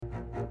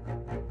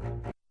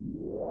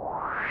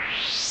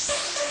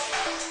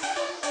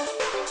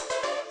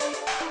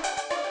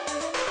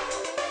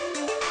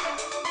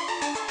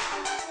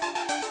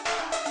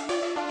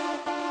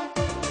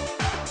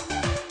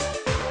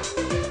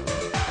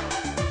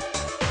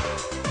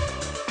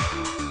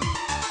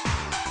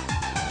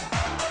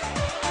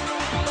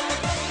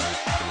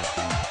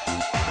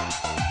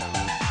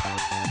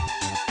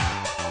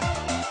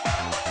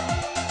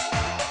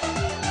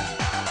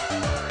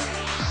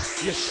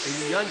יש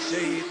עניין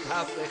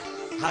שהתהפך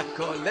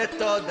הכל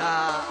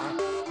לתודה,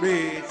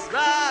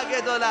 מצווה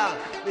גדולה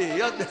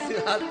להיות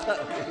נשיאת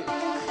תמיד.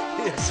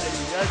 יש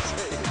עניין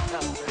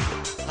שהתהפך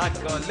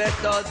הכל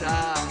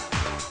לתודה,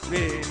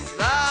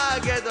 מצווה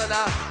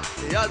גדולה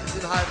להיות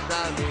בשמחת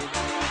תמיד.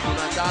 אם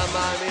אתה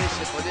מאמין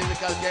שיכולים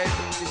לקלקל,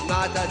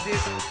 תשמע את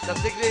הדיסק,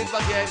 תפסיק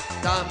להתבגן.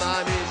 אתה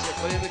מאמין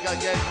שיכולים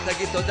לקלקל,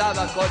 תגיד תודה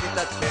והכל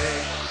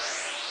יתעדכן.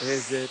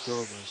 איזה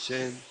טוב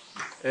השם,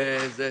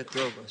 איזה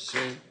טוב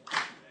השם,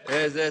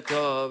 איזה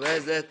טוב,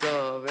 איזה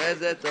טוב,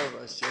 איזה טוב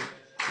השם.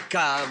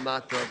 כמה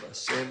טוב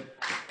השם,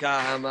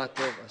 כמה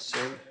טוב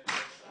השם,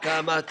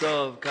 כמה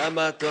טוב,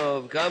 כמה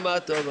טוב, כמה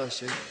טוב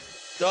השם.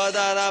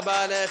 תודה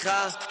רבה לך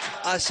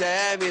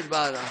השם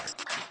יתברך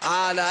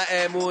על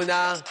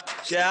האמונה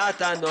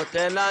שאתה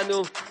נותן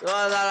לנו.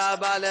 תודה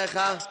רבה לך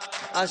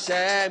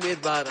השם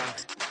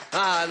יתברך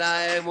על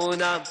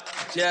האמונה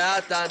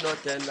שאתה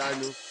נותן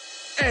לנו.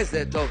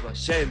 איזה טוב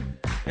השם,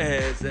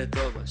 איזה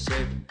טוב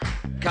השם,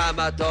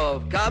 כמה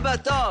טוב, כמה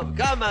טוב,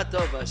 כמה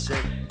טוב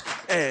השם.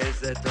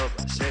 איזה טוב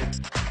השם,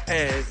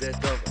 איזה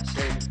טוב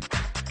השם,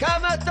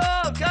 כמה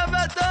טוב,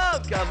 כמה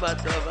טוב, כמה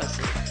טוב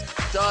השם.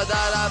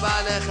 תודה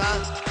רבה לך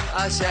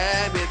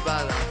השם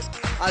יתברך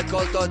על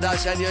כל תודה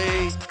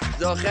שאני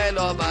זוכה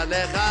לומר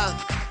לך.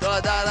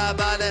 תודה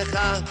רבה לך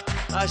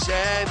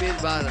השם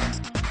יתברך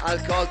על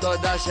כל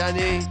תודה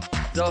שאני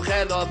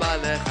זוכה לומר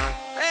לך.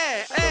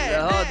 טוב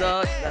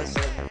להודות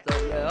לשם,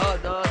 טוב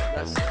להודות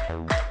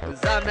לשם,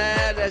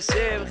 זמר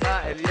לשמך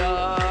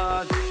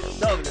עליון.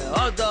 טוב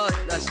להודות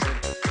לשם,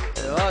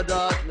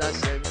 להודות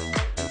לשם,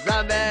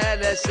 זמר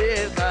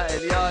לשמך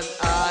עליון.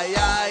 איי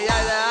איי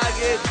איי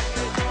להגיד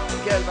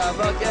כל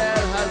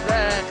בבוקר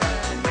הזה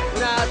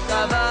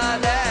נעשה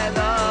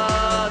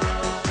בלילות,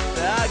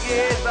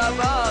 להגיד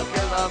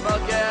בבוקר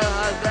בבוקר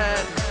הזה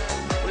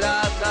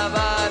נעשה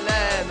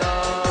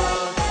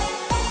בלילות.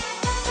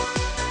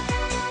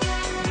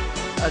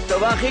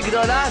 הטובה הכי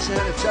גדולה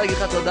שאפשר להגיד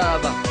לך תודה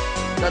רבה,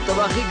 זו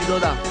הטובה הכי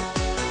גדולה.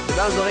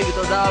 אדם זורק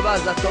תודה רבה,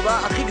 זו הטובה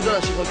הכי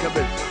גדולה שיכול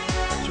לקבל,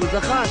 שהוא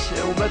זכה,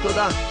 שהוא אומר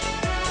תודה.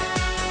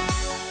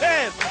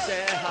 מה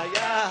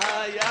שהיה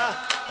היה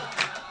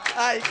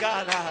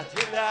העיקר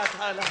להתחיל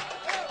להתחלה.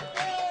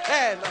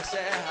 מה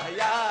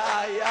שהיה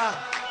היה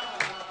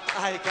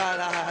העיקר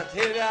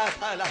להתחיל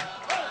להתחלה.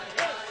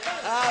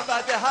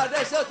 אבא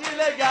תחדש אותי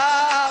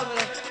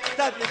לגמרי,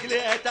 תדליק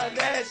לי את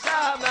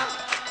הנשמה.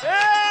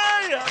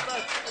 אבא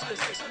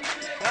תחדש אותי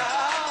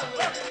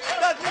לגמרי,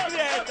 תדליק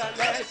לי את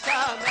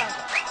הנשמה.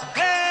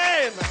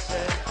 מה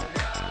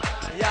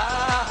שהיה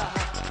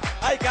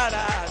העיקר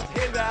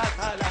להתחיל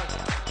להתחלה.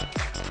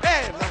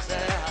 מה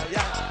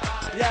שהיה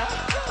היה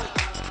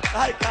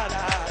העיקר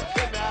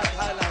להתחיל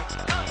מההתחלה.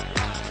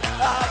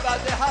 אבא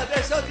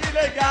תחדש אותי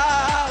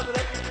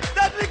לגמרי,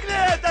 תדליק לי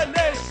את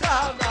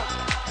הנשמה.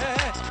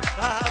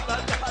 אבא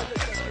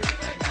תחדש אותי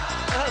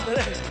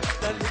לגמרי,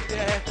 תדליק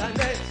לי את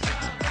הנשמה.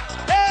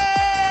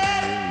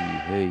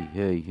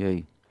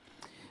 היי.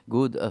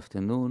 Good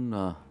afternoon,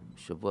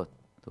 שבוע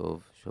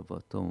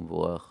טוב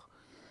מבורך,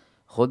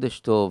 חודש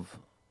טוב.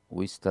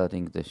 We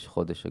starting the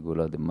חודש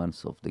הגאולה, the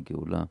month of the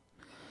גאולה.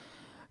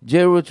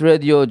 JRoot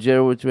Radio,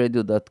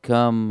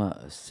 JRootRadio.com,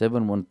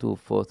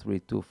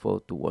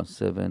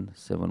 712-432-4217,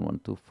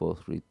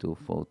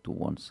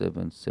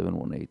 712-432-4217,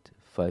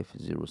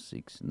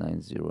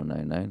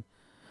 718-506-9099,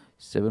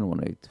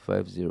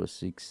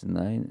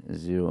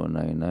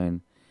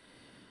 718-506-9099.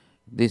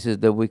 This is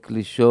the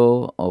weekly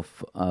show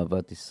of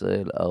Ahavat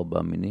Israel,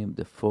 Arba Minim,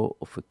 the four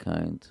of a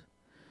kind.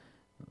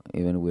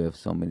 Even we have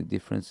so many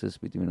differences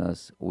between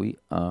us, we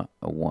are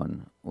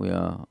one. We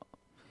are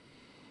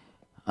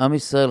Am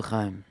Yisrael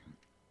Chaim.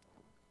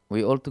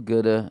 We all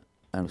together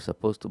and we're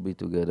supposed to be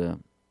together.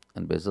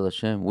 And Be'ezrat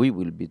Hashem, we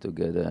will be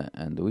together.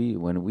 And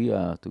when we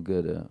are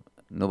together,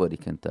 nobody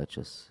can touch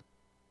us.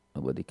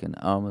 Nobody can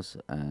harm us.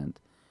 And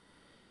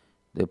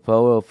the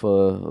power of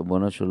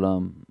Ribono Shel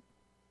Olam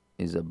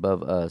is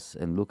above us.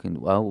 And looking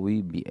how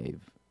we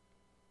behave.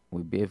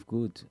 We behave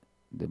good.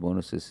 The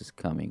bonuses is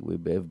coming. We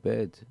behave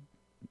bad.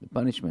 The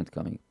punishment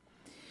coming.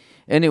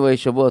 Anyway,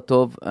 Shavua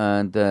Tov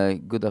and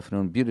good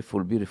afternoon.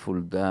 Beautiful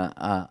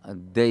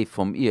day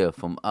from here,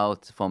 from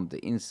the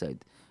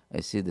inside.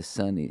 I see the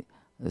sun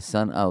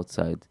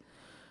outside,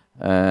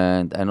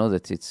 and I know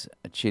that it's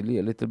chilly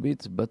a little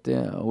bit, but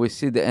we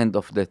see the end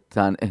of the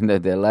tunnel, and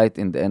the light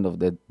in the end of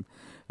the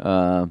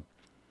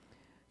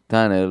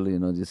tunnel. You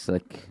know, just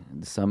like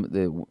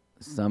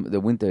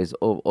the winter is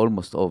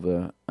almost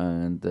over,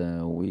 and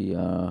we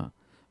are.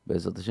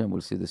 Be'ezrat Hashem,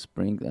 we'll see the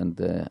spring and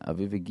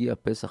Aviv Egia,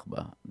 Pesach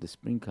ba, the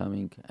spring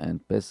coming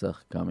and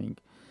Pesach coming.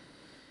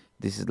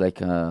 This is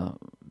like a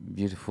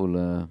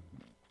beautiful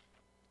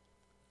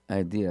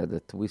idea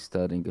that we're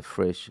starting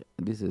afresh.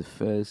 This is the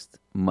first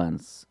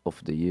month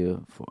of the year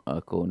for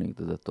according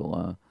to the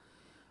Torah.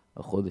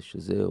 החודש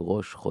הזה,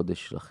 ראש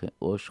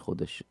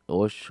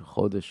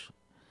חודש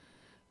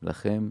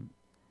לכם.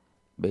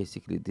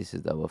 Basically, this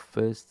is our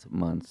first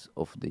month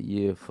of the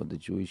year for the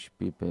Jewish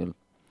people.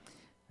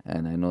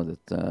 And I know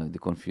that the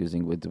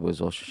confusing with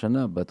was Rosh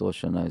Hashanah, but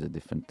Rosh Hashanah is a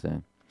different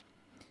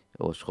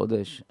ראש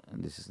חודש,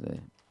 and this is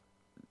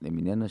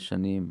למניין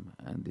השנים,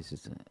 and this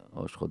is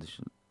ראש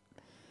חודש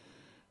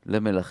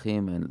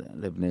למלכים and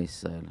לבני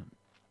ישראל.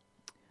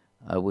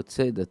 I would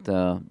say that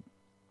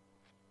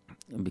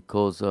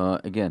because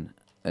again,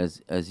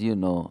 as you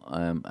know,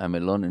 I'm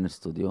alone in the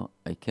studio.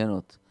 I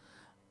cannot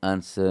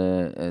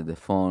answer the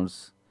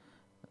phones.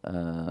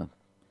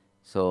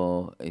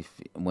 So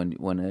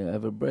when I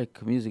have a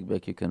break, music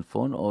break, you can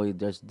phone, or you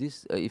just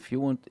this. If you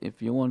want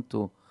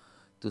to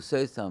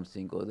say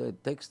something, or they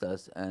text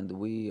us, and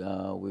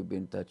we'll be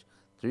in touch.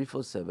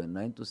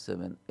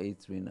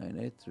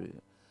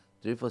 347-927-8398.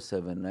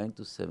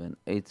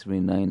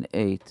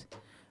 347-927-8398.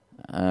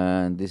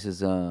 And this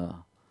is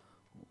our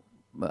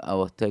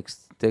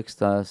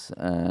text us,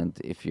 and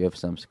if you have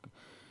some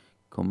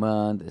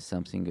command,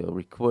 something a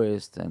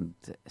request, and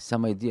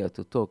some idea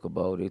to talk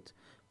about it,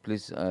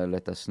 please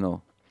let us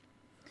know.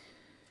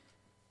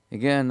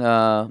 Again,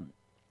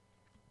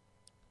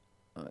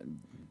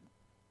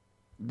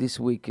 this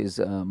week is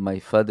my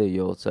father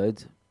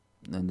Yortzeit,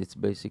 and it's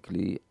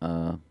basically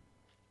the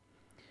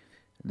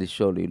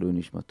show לעילוי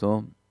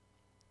נשמתו,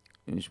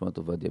 נשמת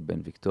עובדיה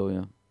בן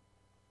ויקטוריה,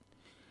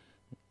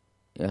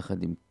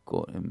 יחד עם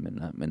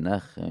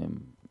מנחם,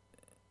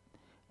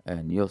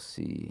 and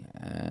Yossi,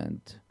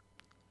 and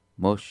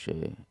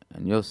Moshe,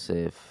 and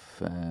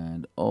Yosef,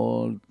 and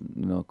all,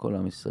 כל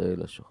עם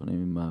ישראל,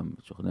 השוכנים עמם,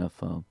 שוכני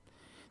עפר.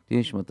 תהיה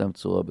נשמתם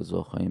צורה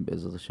בזרוע חיים,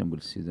 בעזרת השם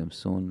we'll see them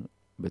soon,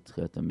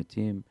 בתחיית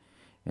המתים,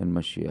 and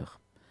Mashiach.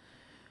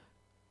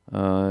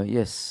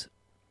 Yes,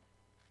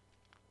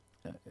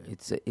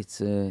 it's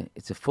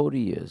a 40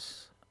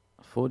 years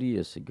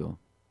ago.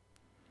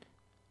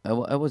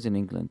 I was in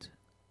England,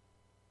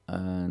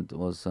 and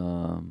was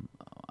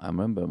I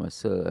remember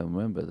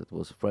that it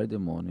was Friday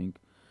morning,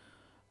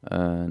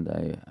 and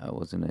I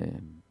was in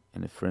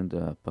a friend's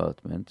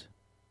apartment,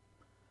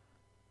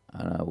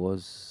 and I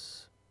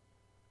was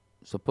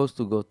supposed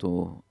to go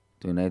to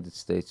United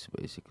States.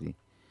 Basically,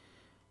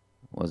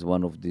 was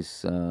one of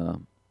this.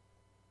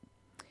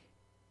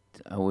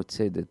 I would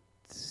say that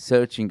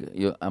searching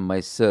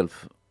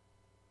myself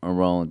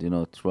around,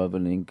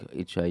 traveling,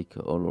 hitchhike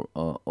all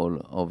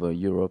over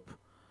Europe.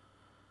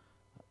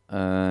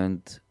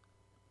 And it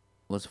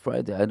was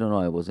Friday. I don't know.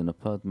 I was in an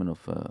apartment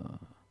of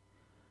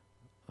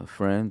a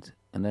friend,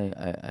 and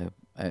I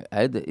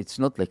had. It's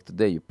not like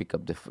today. You pick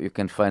up you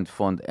can find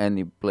phone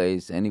any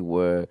place,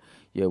 anywhere.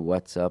 You have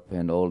WhatsApp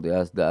and all the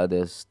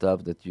other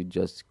stuff that you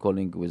just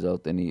calling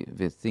without any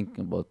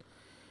thinking about.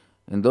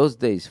 In those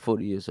days,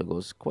 40 years ago, it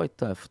was quite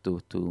tough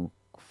to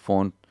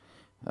phone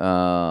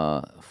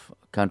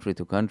country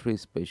to country,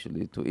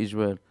 especially to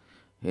Israel.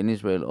 In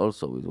Israel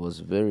also, it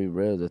was very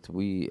rare that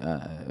we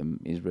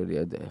Israeli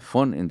had a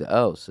phone in the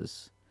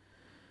houses.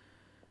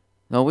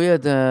 Now we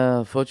had,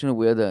 fortunately,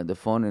 we had the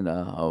phone in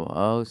our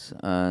house,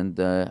 and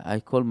I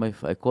called my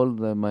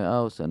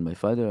house, and my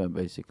father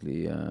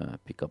basically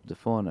picked up the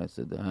phone. I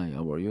said, "Hi,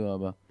 how are you,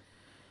 Abba?"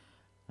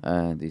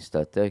 And he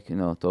started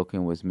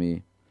talking with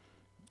me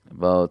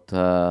about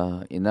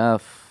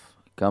enough,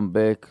 come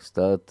back,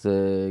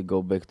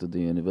 go back to the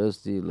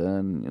university,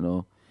 learn,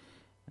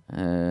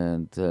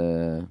 and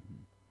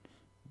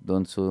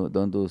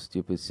don't do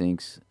stupid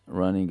things,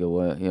 running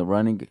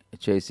away,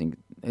 chasing.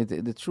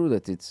 The truth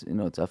that it's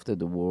after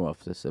the war,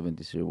 after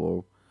 73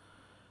 war,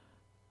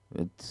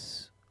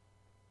 it's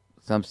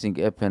something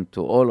happened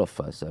to all of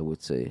us. I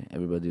would say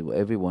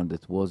everyone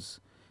that was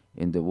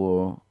in the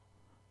war,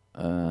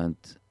 and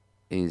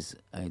his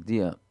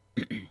idea.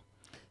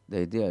 The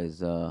idea is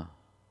the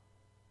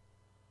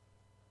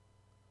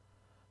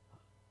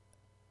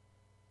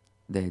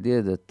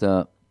idea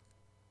that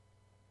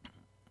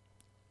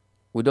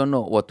we don't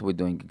know what we're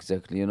doing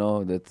exactly.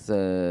 That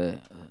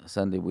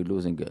Sunday we're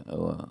losing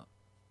our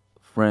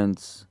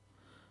friends.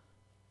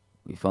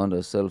 We found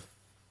ourselves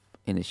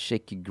in a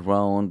shaky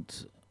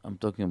ground. I'm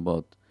talking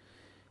about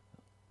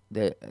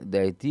the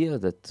idea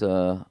that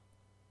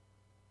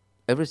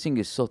everything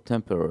is so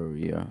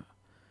temporary here.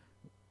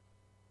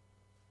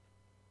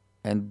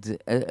 And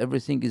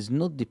everything is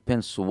not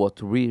depends on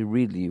what we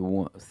really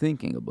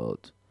thinking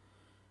about.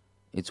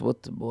 It's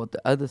what the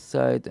other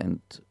side,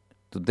 and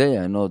today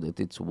I know that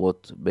it's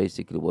what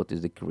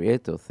is the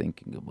creator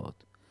thinking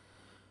about.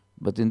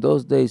 But in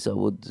those days, I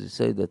would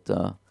say that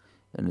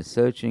in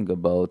searching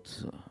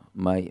about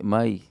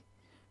my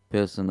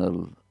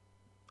personal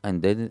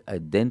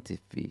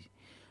identity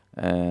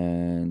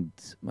and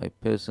my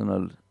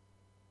personal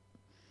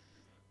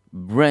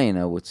brain,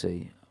 I would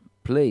say,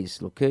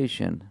 place,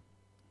 location,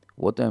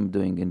 what I'm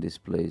doing in this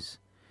place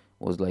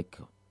was like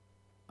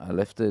I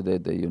left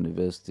the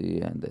university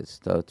and I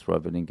started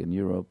traveling in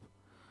Europe.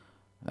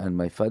 And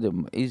my father,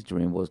 his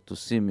dream was to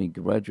see me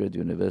graduate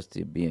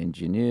university, be an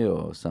engineer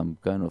or some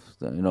kind of,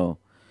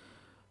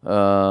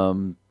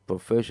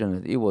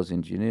 profession. He was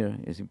engineer.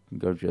 He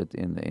graduated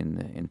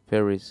in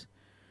Paris,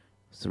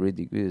 3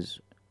 degrees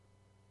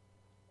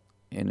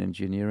in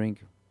engineering.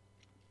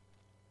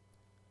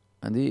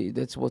 And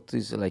that's what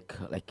is like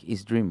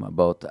his dream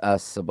about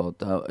us,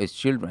 about his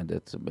children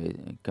that's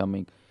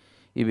coming.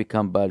 He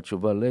became Baal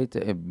Tshuva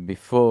later,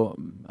 before,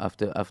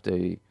 after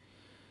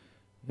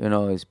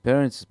his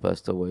parents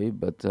passed away,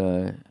 but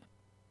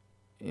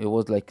it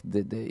was like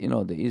the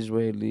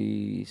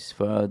Israeli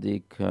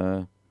Sephardic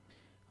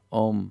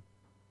Om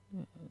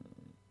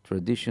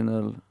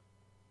traditional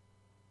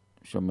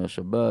Shomer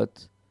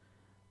Shabbat,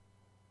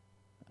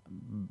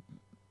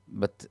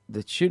 but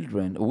the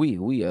children,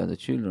 we are the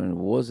children,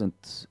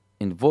 wasn't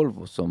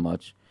involved so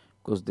much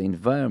because the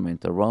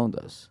environment around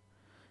us,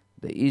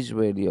 the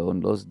Israel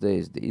in those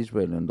days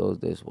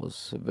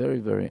was very,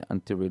 very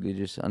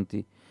anti-religious,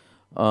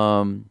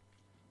 um,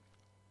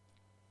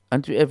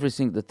 unto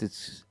everything that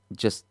it's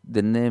just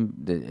the name,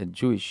 the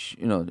Jewish,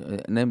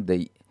 name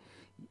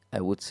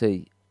I would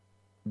say,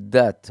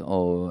 that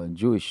or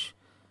Jewish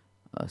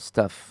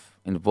stuff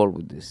involved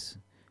with this.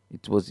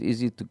 It was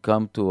easy to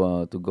come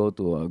to go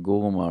to a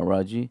Guru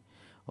Maharaji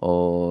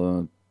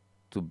or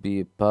to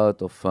be a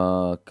part of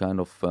a kind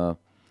of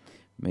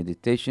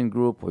meditation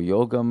group or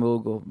yoga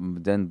group,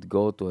 then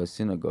go to a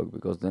synagogue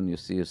because then you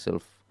see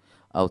yourself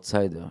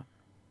outsider.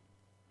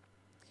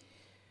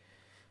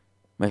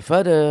 My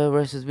father,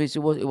 rest his peace, it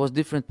was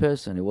different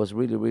person. It was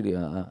really, really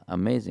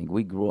amazing.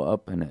 We grew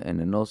up in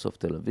the north of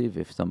Tel Aviv.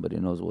 If somebody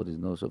knows what is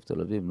north of Tel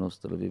Aviv,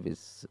 North Tel Aviv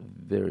is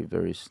very,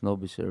 very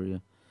snobbish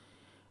area.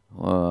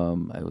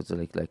 I would say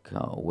like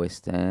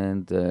West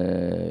End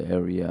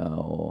area,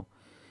 or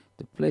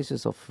the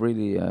places of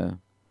really uh,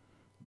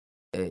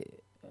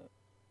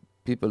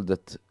 people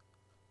that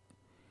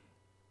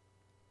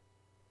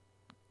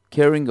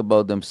caring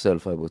about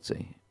themselves, I would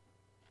say.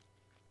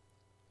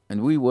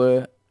 And we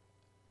were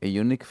a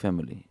unique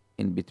family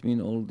in between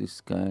all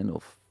this kind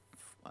of,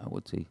 I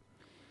would say,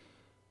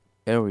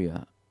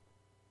 area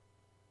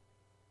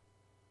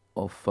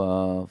of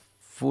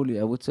fully,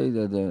 I would say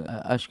that the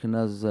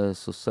Ashkenaz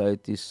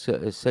society,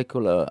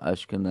 secular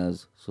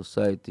Ashkenaz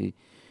society,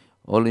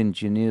 all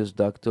engineers,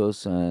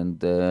 doctors,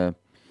 and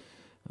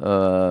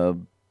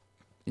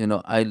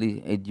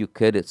highly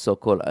educated,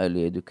 so-called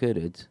highly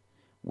educated.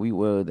 We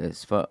were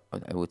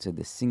I would say,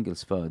 the single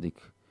Sephardic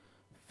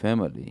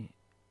family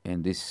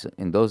in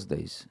those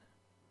days,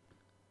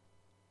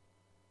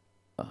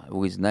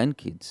 with 9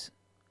 kids,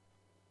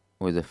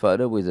 with a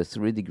father with a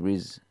 3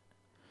 degrees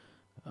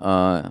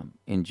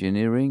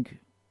engineering,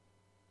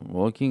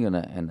 working in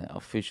an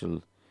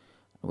official,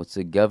 I would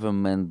say,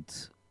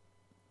 government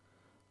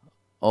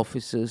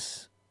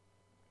offices,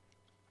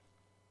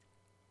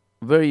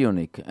 very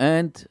unique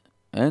and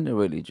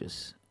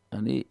religious,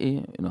 and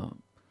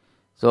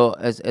So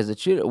as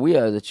a we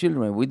are the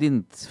children, we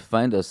didn't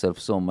find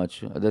ourselves so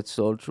much. That's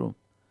all true.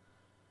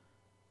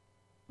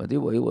 But he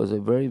was a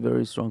very,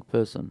 very strong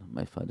person,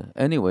 my father.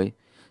 Anyway,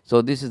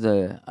 so this is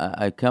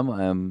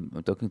I'm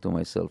talking to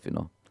myself,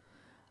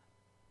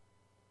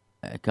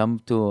 I come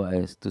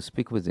to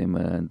speak with him,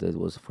 and it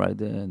was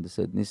Friday, and they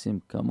said,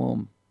 Nissim, come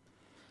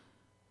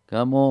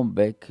home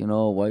back,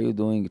 what are you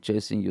doing,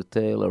 chasing your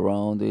tail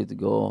around it,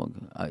 go.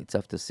 It's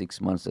after 6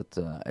 months that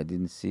I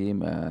didn't see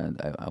him, and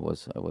I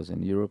was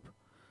in Europe.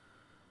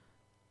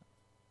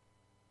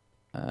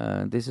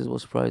 And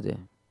was Friday.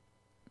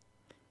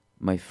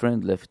 My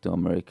friend left to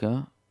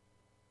America,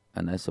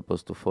 and I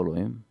supposed to follow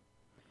him.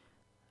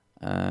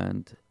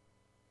 And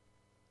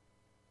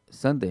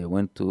Sunday I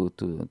went to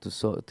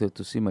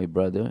see my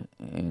brother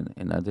in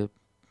another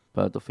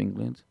part of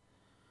England,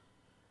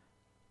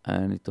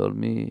 and he told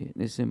me,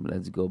 Nissim,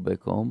 let's go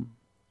back home.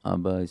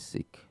 Abba is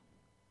sick.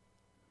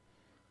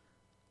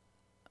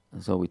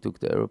 So we took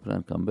the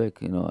aeroplane, come back.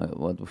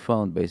 What we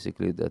found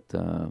basically that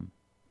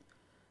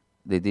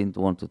they didn't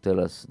want to tell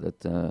us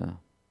that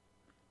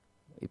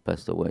he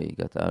passed away. He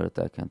got a heart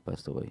attack and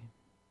passed away.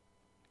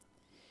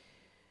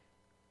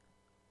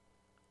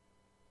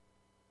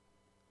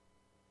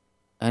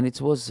 And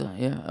it was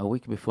a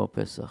week before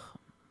Pesach.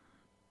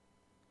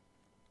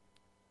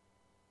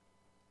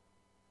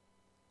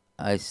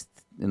 I'm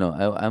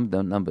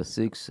the number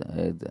 6. I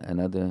had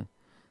another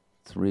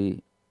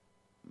 3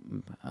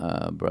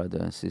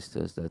 brothers and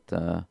sisters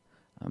that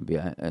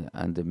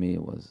under me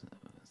was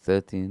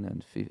 13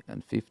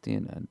 and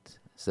 15 and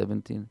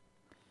 17.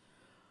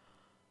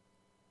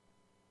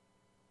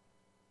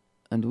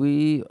 And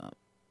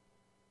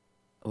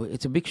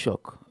it's a big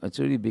shock. It's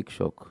a really big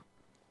shock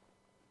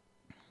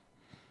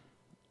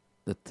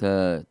that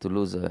to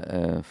lose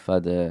a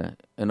father,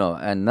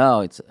 and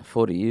now it's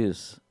 40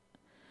 years.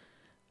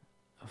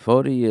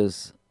 40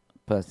 years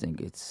passing.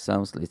 It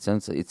seems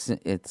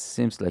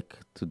like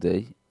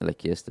today,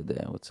 like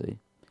yesterday, I would say.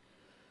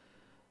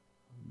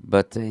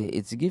 But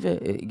it's give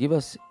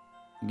us.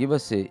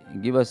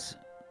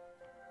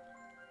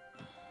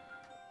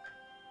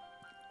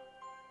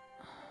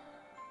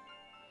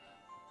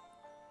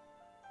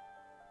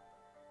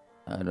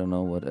 I don't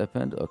know what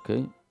happened.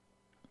 Okay.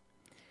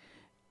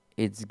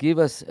 It's give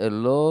us a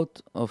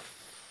lot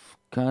of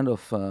kind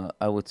of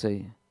I would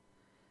say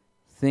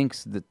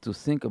things to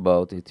think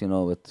about it.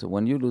 But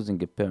when you're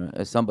losing a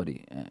parent,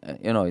 somebody,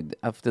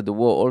 after the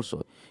war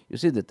also, you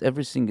see that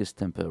everything is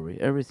temporary.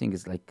 Everything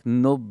is like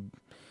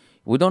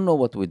we don't know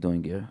what we're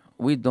doing here.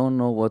 we don't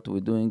know what we're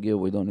doing here.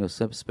 We don't know,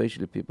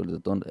 especially people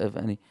that don't have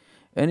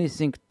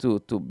anything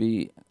to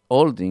be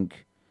holding,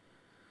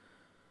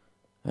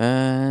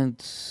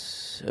 and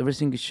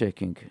everything is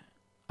shaking.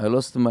 I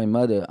lost my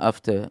mother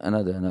after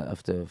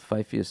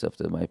 5 years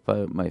after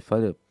my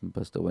father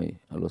passed away.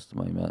 I lost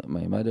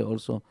my mother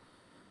also.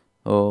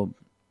 Oh,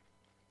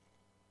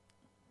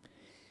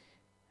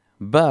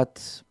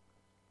 but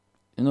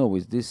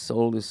with this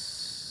all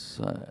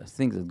this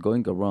things that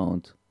going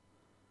around,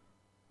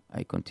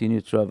 I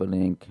continue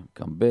traveling,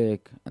 come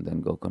back, and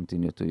then go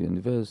continue to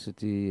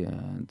university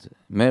and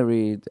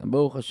married and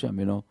Baruch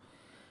Hashem.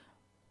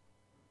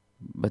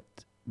 But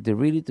they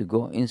really to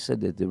go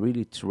inside that they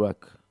really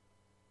track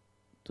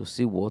to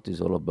see what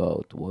is all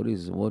about. What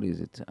is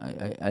it?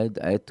 I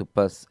had to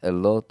pass a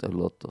lot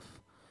of,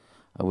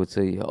 I would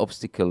say,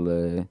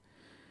 obstacle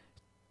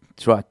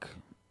track.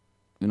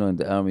 In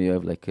the army you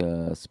have like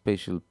a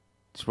special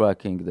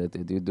tracking that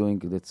you're doing.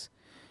 That's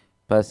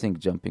passing,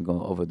 jumping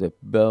over the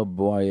barbed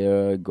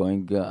wire,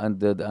 going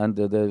under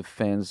the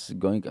fence,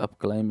 going up,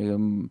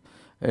 climbing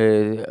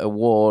a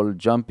wall,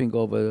 jumping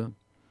over.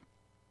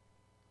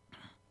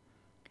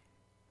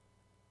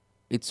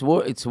 It's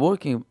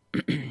working.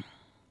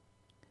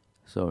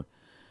 Sorry.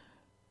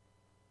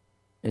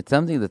 It's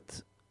something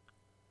that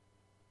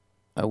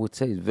I would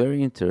say is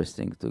very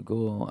interesting to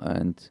go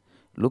and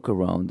look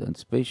around, and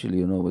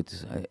especially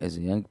as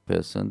a young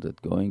person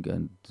that going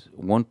and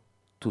want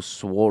to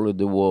swallow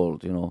the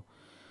world.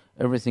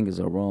 Everything is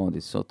around.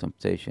 It's so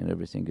temptation.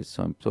 Everything is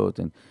so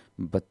important.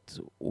 But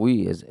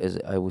we, as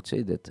I would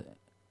say that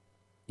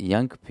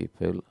young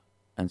people,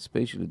 and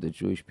especially the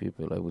Jewish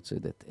people, I would say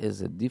that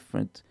is a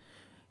different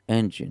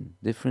engine,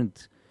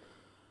 different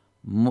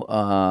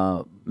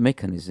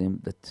mechanism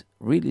that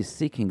really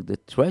seeking,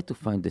 that try to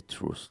find the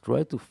truth,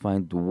 try to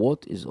find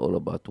what is all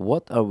about.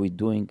 What are we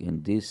doing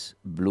in this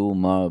blue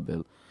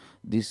marble,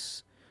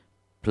 this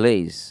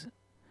place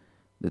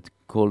that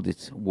called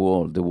it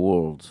world, the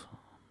world?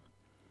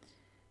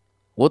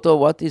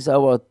 What is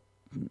our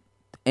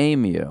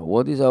aim here?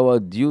 What is our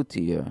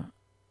duty here?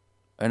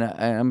 And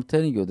I'm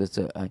telling you that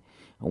I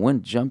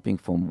went jumping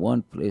from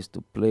one place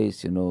to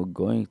place,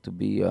 going to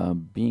be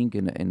being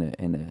in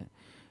a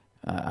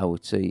I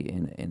would say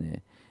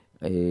in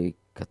a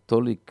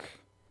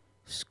Catholic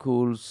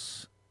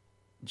schools,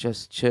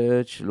 just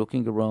church,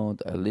 looking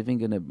around,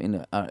 living in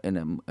an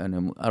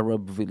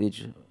Arab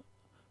village,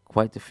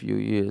 quite a few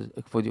years,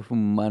 for a few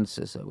months,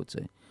 I would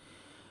say,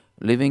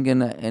 living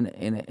in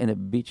a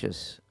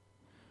beaches,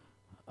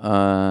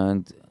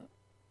 and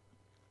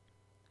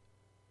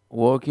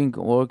working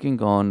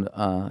on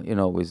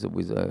with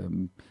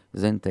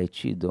Zen Tai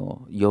Chi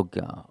Do,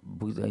 yoga,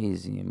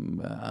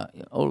 Buddhism,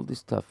 all this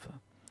stuff.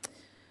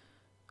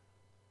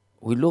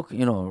 We look,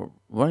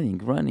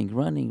 running,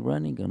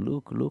 and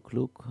look,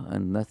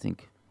 and nothing.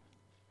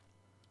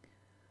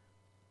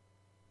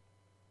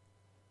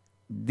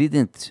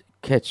 Didn't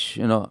catch,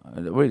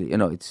 really,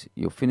 it's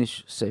you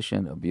finish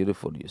session, a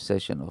beautiful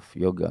session of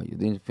yoga. You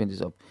didn't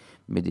finish of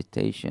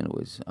meditation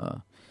with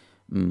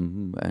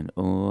and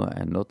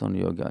not on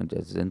yoga, and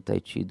just Zen Tai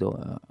Chi Do.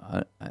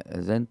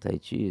 Zen Tai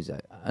Chi is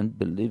an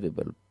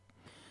unbelievable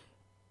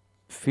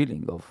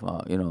feeling of,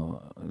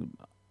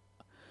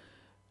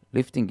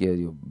 lifting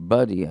your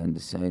body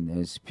and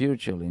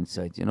spiritual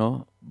insight,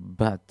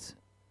 but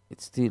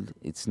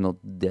it's not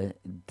the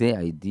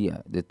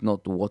idea. That's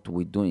not what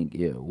we're doing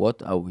here.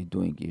 What are we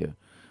doing here?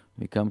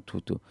 We come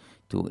to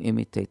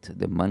imitate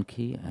the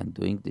monkey and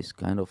doing this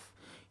kind of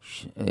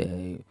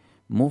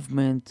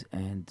movement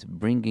and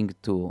bringing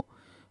to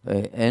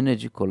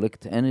energy,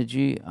 collect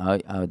energy.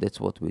 That's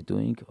what we're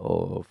doing,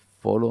 or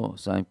follow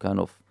some kind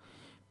of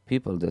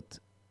people that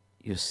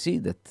you see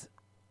that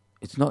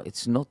it's not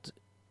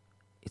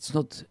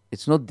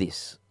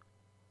this.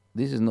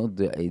 This is not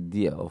the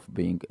idea of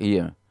being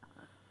here.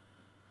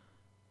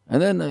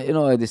 And then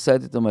I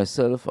decided to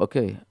myself,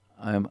 okay,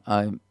 I'm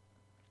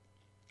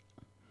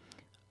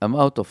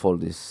out of all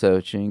this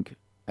searching.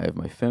 I have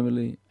my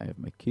family, I have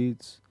my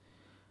kids,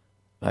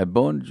 I'm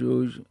born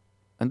Jewish,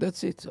 and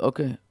that's it.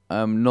 Okay,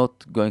 I'm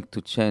not going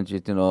to change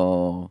it,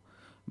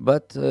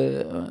 But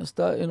I'm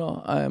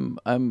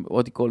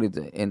what do you call it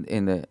in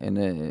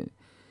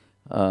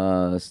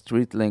a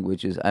street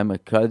languages. I'm a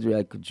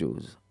cardiac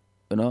Jew.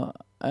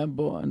 I'm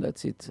born, and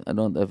that's it. I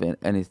don't have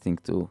anything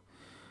to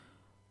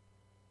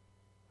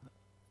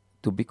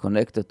be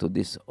connected to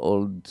this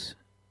old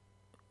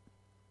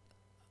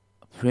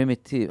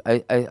primitive.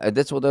 I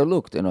that's what I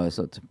looked. I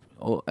thought,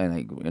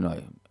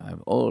 and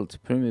I'm old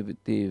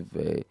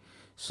primitive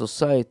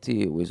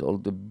society with all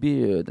the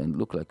beard and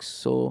look like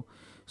so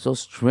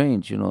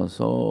strange.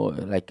 So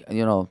like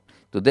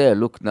today I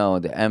look now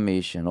at the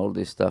Amish and all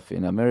this stuff.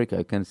 In America,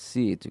 I can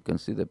see it. You can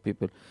see the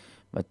people.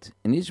 But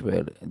in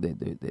Israel,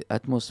 the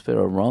atmosphere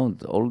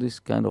around all this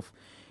kind of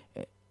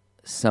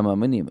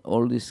samamanim,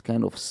 all this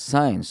kind of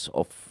sign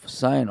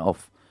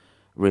of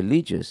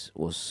religious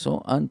was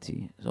so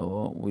anti.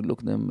 So we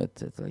look them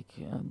at like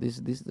this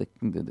the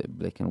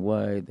black and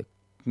white, the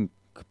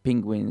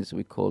penguins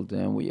we call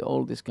them. We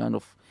all this kind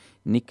of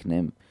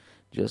nickname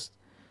just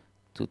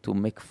to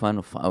make fun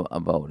of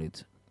about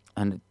it.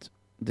 And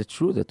the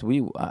truth that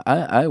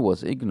I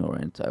was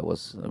ignorant. I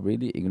was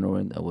really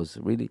ignorant. I was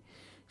really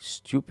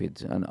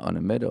stupid and on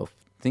a matter of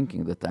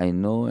thinking that I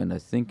know, and I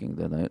thinking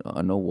that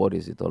I know what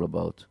is it all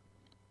about.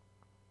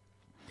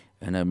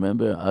 And I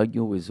remember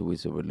arguing with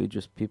the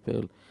religious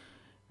people,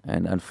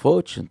 and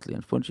unfortunately,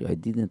 I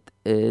didn't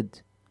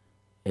add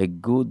a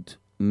good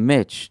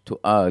match to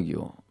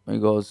argue,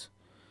 because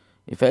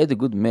if I had a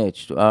good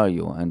match to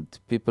argue and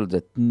people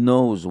that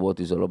knows what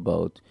is all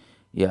about,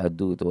 yeah,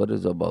 dude, what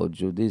is about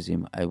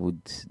Judaism, I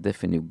would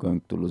definitely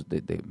going to lose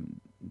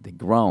the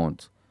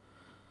ground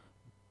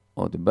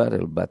or the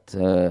battle. But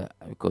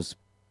because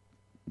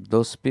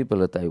those people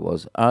that I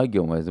was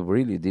arguing with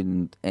really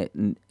didn't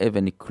have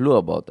any clue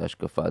about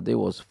Ashkafa. They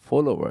was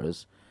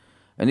followers,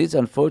 and it's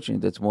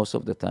unfortunate that most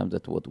of the time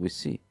that's what we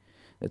see,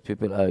 that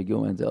people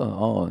argue and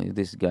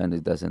this guy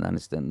doesn't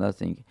understand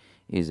nothing.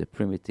 He's a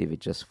primitive. He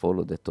just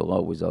follow the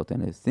Torah without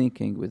any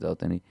thinking,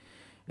 without any.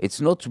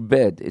 It's not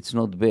bad. It's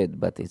not bad,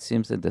 but it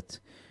seems that the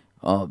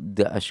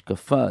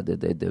Ashkafa,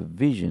 the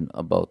vision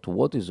about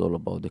what is all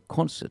about, the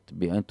concept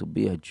behind to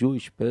be a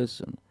Jewish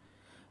person,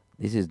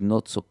 this is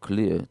not so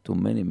clear to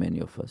many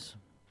of us.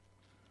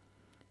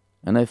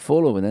 And I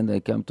follow, and then I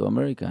come to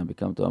America. And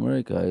become to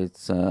America.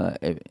 It's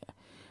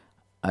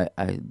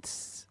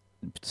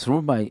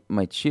through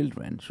my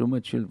children,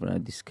 I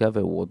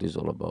discover what is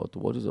all about.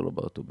 What is all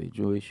about to be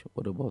Jewish?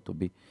 What about to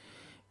be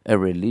a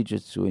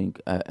religious Jew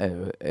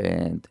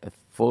and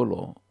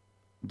follow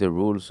the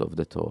rules of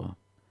the Torah.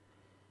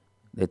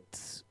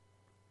 That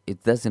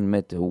it doesn't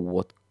matter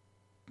what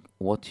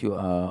you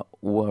are,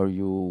 who are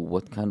you,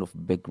 what kind of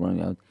background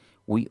you have.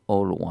 We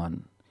all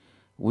one.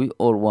 We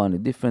all one. A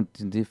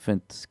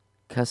different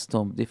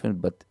custom,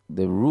 different, but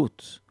the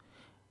roots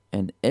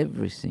and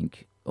everything,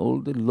 all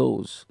the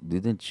laws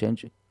didn't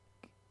change.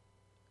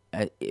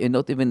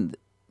 Not even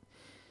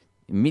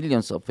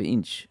millions of an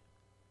inch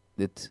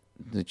that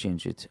to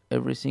change it.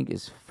 Everything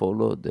is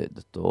follow the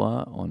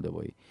Torah on the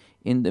way.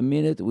 In the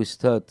minute we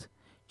start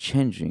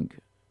changing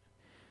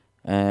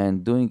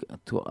and doing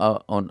to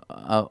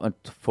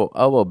for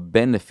our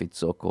benefit,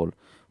 so called,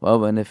 for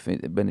our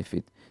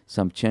benefit,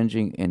 some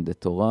changing in the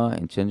Torah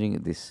and changing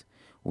this,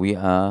 we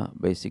are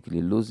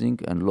basically losing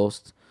and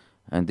lost.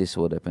 And this is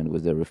what happened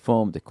with the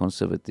Reform, the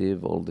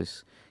Conservative, all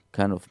this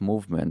kind of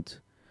movement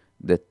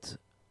that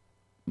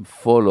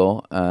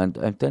follow. And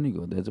I'm telling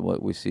you, that's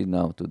what we see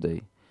now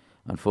today.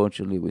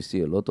 Unfortunately, we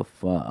see a lot of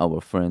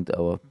our friends,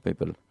 our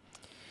people.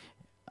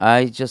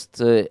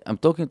 I'm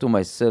talking to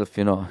myself,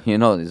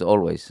 as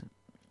always.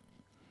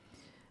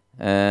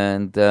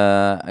 And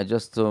I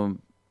just, I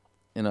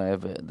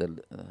have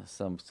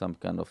some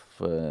kind of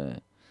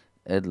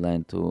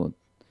headline to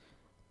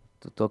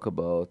talk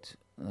about.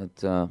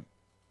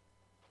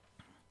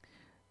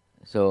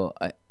 So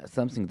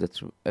something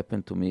that's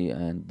happened to me,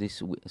 and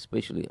this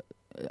especially,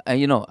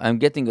 I'm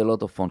getting a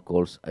lot of phone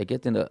calls. I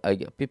get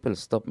people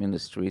stop me in the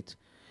street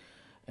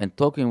and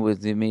talking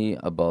with me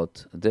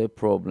about their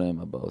problem,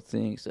 about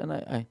things, and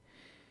I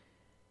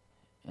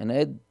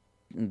had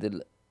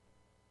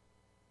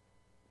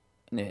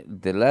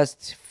the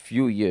last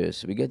few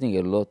years, we're getting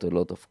a lot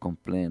of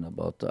complaint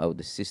about how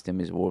the system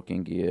is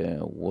working here.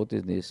 What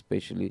is this,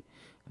 especially,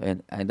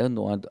 and I don't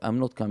know. I'm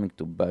not coming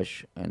to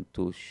bash and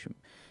to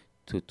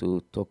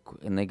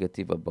talk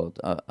negative about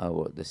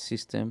the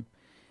system,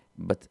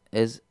 but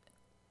as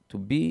to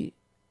be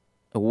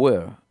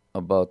aware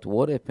about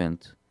what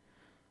happened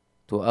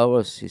to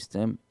our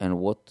system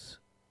and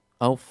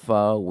how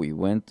far we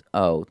went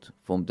out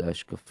from the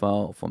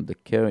ashkafa, from the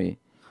carry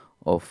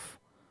of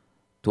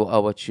to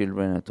our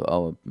children and to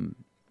our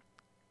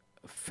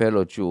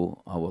fellow Jew,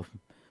 our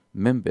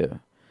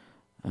member.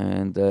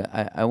 And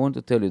I want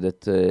to tell you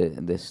that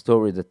the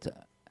story that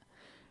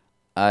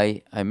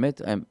I met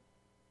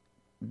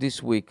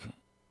this week,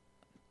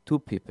 two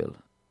people,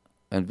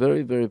 and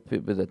very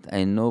people that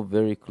I know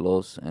very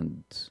close,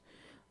 and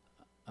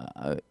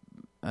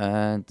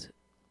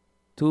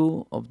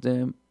two of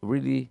them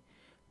really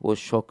was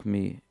shocked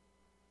me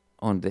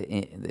on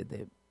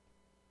the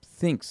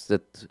things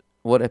that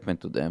what happened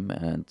to them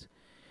and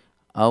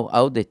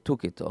how they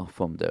took it off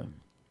from there.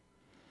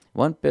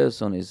 One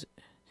person is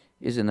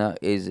right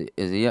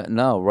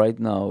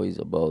now is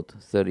about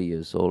 30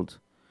 years old,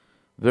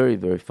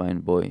 very fine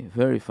boy,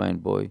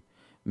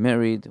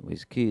 married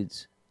with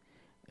kids,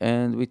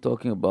 and we're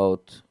talking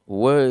about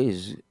where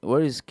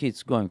is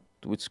kids going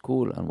with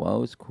school and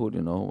how is school,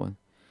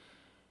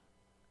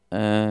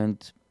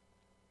 and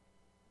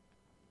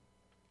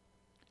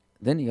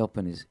then he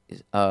opened his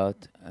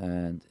heart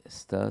and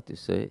start to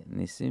say,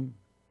 Nissim,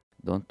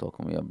 don't talk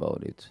to me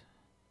about it.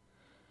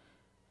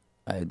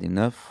 I had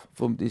enough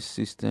from this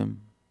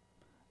system.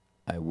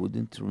 I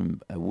wouldn't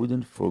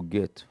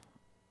forget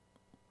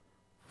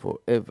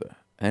forever.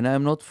 And I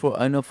not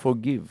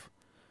forgive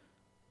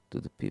to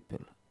the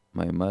people.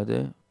 My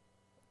mother,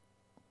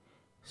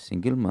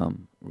 single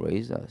mom,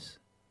 raised us,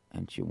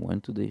 and she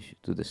went to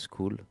the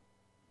school,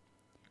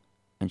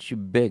 and she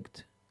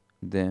begged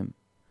them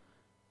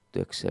to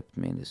accept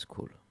me in the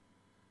school.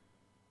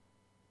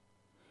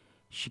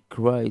 She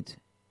cried.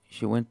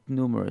 She went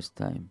numerous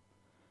times,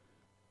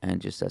 and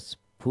just as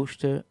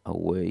pushed her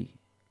away,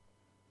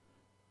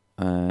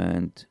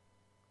 and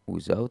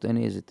without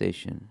any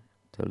hesitation,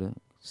 tell her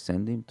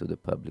send him to the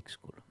public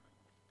school.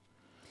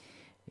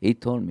 He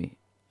told me,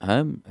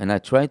 and I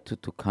tried to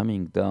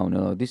calming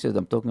down. This is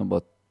I'm talking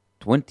about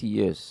 20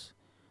 years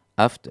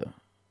after.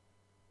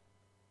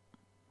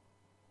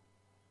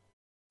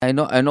 I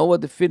know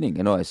what the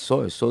feeling. I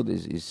saw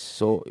this.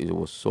 It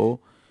was so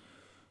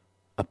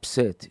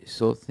upset. He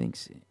saw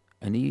things,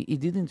 and he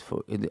didn't.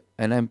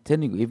 And I'm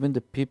telling you, even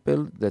the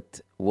people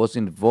that was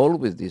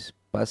involved with this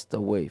passed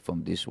away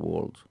from this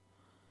world.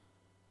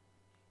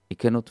 He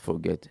cannot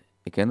forget.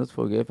 He cannot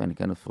forgive, and he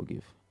cannot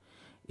forgive.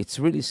 It's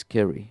really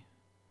scary.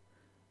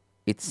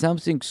 It's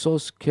something so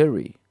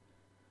scary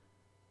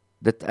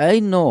that I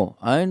know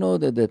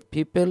that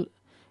people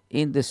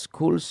in the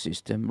school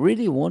system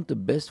really want the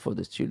best for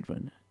the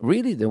children.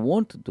 Really, they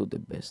want to do the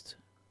best.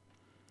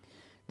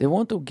 They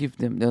want to give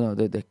them,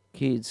 the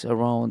kids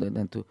around, and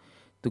then to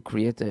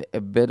create a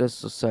better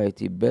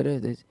society,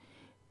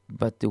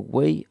 but the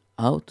way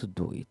how to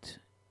do it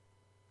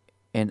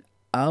and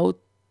how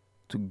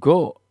to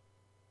go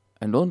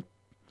and don't.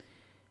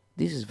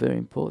 This is very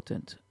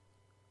important.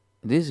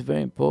 This is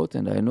very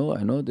important. I know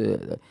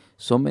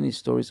so many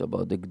stories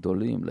about the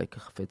Gdolim, like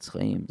Chafetz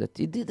Chaim, that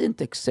he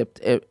didn't accept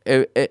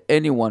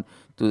everyone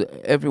to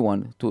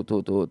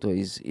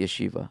his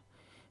yeshiva.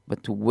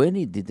 But when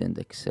he didn't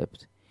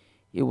accept,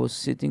 he was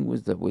sitting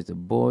with the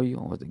boy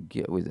or with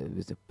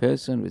the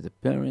person, with the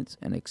parents,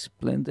 and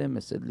explained them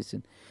and said,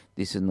 listen,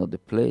 this is not the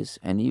place.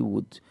 And he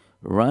would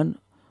run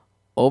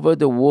over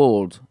the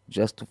world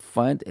just to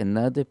find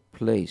another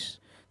place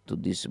to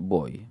this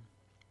boy.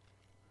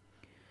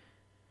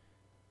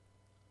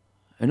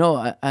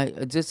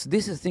 I just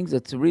this is things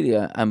that really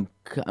I'm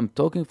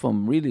talking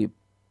from really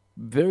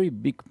very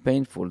big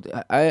painful.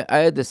 I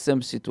had the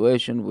same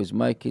situation with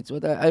my kids,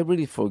 but I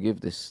really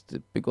forgive this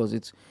because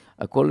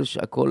I call it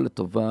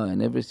tova,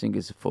 and everything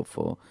is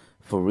for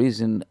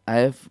reason.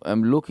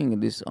 I'm looking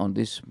at this on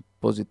this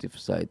positive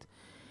side,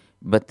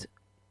 but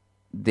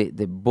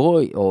the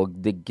boy or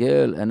the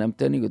girl, and I'm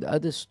telling you the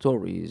other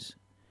stories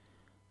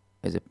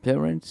as a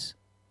parent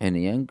and a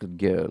young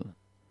girl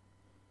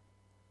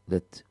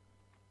that.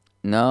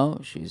 Now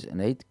she's in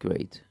 8th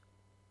grade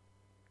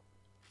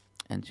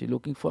and she's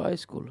looking for high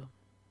school.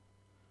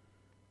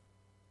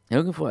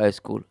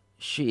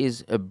 She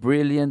is a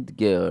brilliant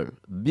girl.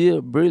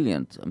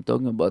 Brilliant. I'm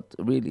talking about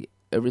really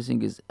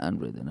everything is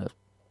 100 enough.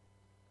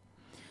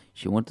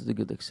 She wanted to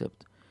get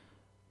accepted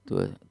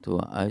to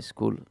a high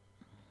school,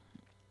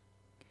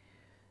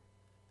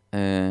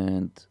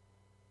 and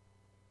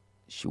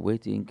she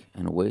waiting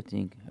and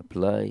waiting,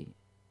 apply,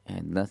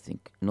 and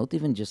nothing. Not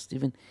even just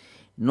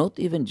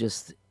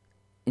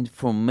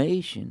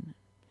information,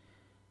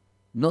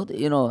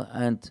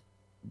 and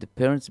the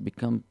parents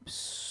become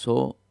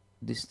so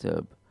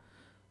disturbed,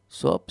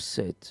 so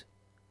upset.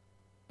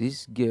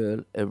 This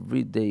girl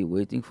every day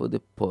waiting for the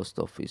post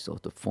office or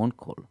the phone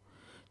call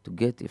to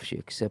get if she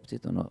accepts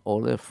it or not.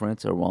 All her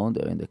friends around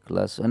her in the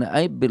class, and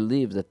I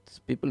believe that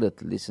people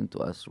that listen to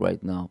us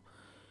right now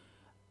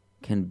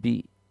can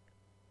be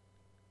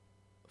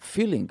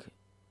feeling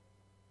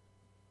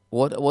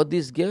what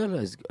this girl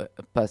is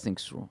passing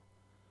through.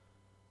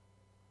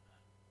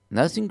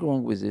 Nothing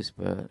wrong with this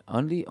part.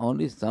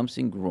 Only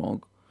something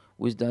wrong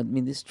with the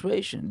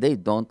administration. They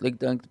don't like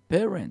the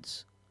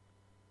parents.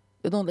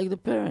 They don't like the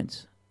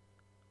parents.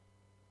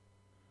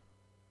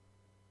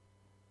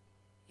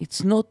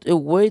 It's not a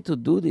way to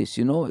do this.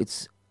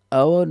 It's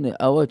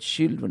our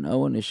children,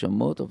 our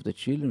neshamot of the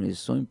children is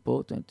so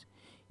important.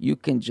 You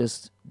can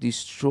just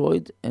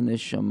destroy a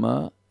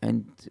neshama,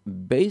 and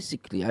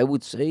basically, I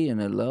would say and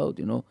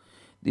aloud,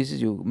 this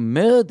is you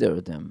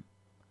murder them.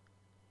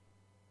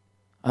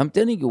 I'm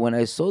telling you, when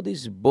I saw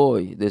this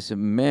boy, there's a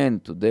man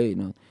today,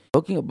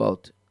 talking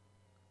about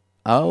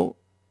how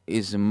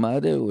his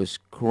mother was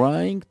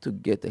crying to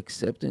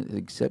accept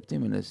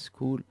him in a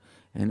school,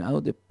 and how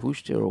they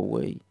pushed her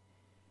away.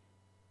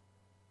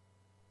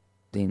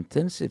 The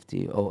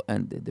intensity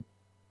and the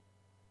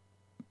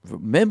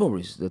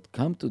memories that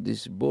come to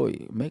this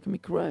boy make me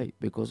cry,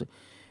 because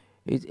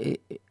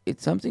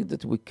it's something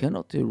that we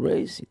cannot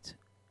erase it.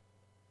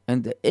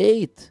 And the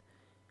hate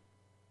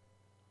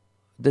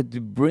that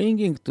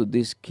bringing to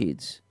these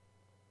kids,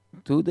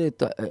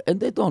 and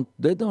they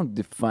don't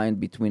define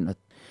between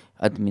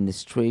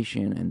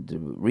administration and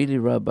really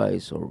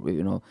rabbis or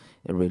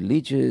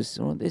religious.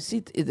 They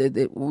see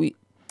we.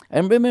 I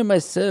remember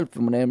myself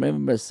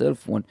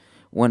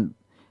when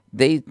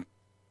they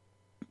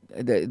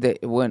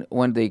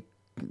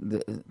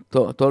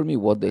told me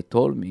what they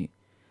told me.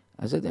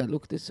 I said,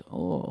 look,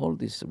 all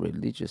these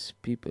religious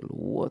people,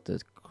 what a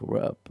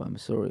crap. I'm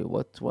sorry,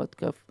 what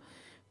kind of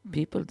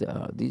people they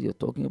are. You're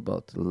talking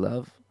about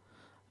love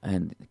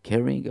and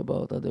caring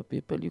about other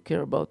people. You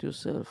care about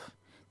yourself.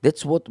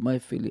 That's what my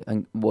feeling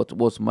and what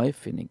was my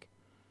feeling.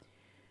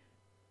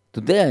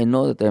 Today I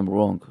know that I'm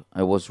wrong.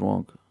 I was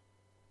wrong.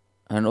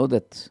 I know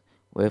that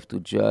we have to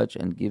judge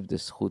and give the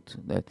zchut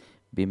that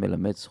be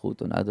melamed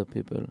zchut on other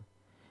people,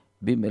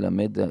 be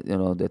melamed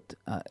that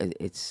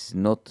it's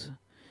not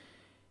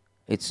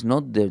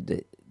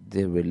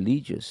the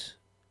religious,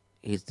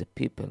 it's the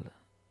people.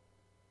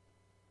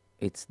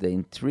 It's the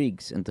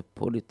intrigues and the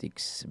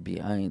politics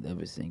behind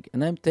everything.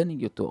 And I'm telling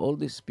you, to all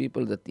these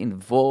people that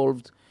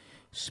involved,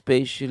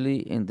 especially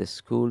in the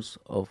schools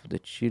of the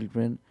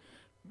children,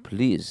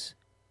 please,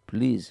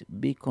 please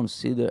be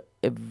consider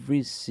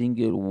every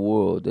single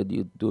word that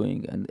you're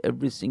doing and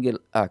every single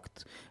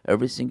act,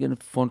 every single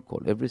phone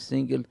call, every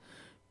single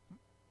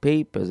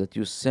paper that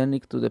you're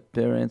sending to the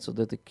parents or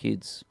to the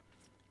kids,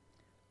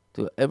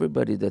 to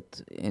everybody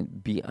that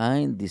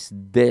behind this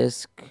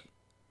desk.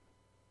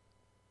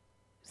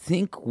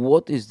 Think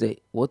what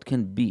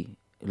can be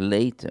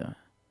later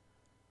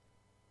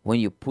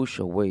when you push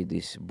away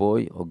this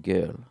boy or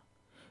girl,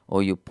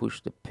 or you push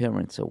the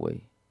parents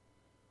away.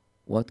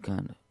 What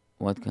can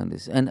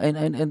this and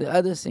the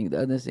other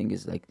thing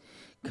is like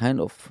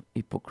kind of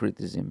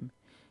hypocritism.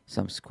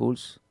 Some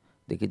schools,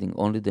 they're getting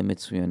only the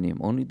metzuyanim,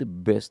 only the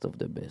best of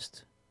the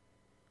best.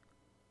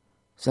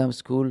 Some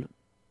school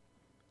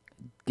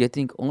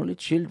getting only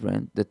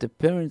children that the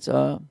parents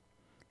are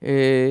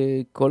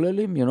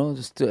kolelim,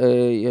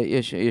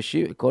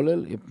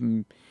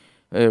 kolel,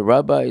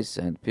 rabbis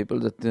and people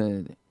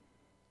that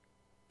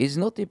is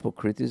not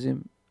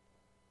hypocritism.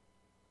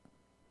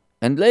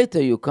 And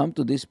later you come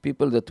to these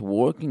people that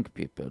working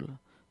people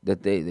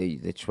that they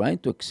trying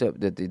to accept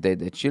that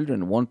the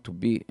children want to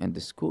be in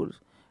the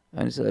schools,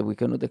 and it's like we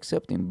cannot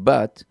accept him.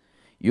 But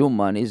your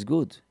money is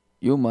good.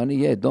 Your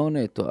money,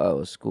 donate to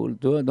our school,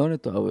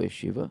 donate to our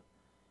yeshiva.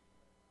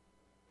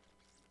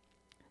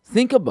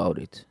 Think about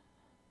it.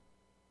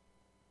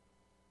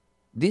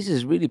 This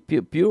is really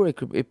pure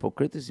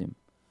hypocritism.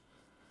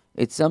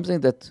 It's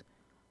something that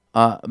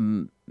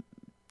turned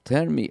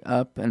me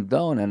up and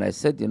down, and I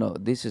said,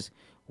 this is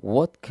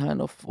what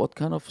kind of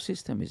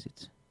system is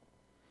it?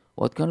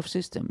 What kind of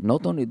system?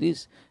 Not only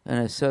this,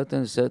 and at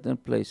certain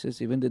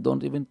places, even they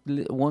don't even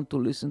want to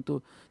listen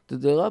to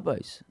the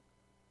rabbis.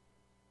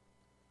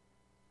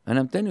 And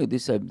I'm telling you,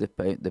 this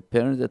the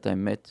parents that I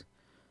met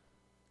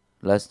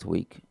last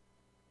week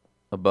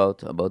about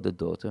the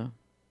daughter.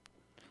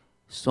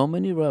 So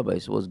many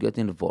rabbis was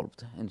getting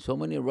involved, and so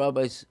many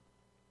rabbis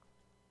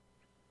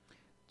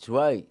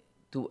try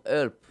to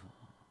help,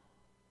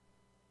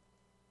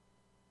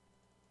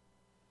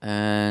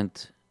 and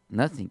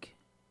nothing.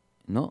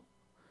 No,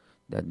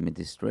 the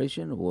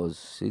administration was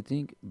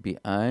sitting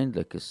behind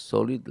like a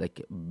solid, like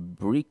a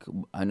brick.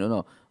 I don't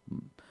know,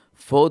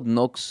 Ford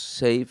Knox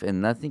safe,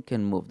 and nothing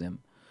can move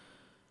them.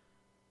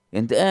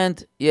 In the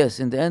end, they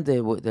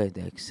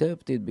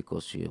accepted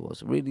because she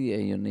was really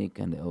unique,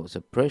 and there was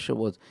a pressure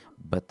was.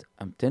 But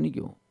I'm telling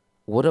you,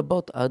 what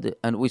about other?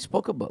 And we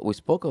spoke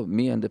of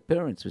me and the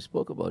parents. We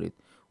spoke about it.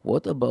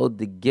 What about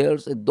the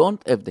girls that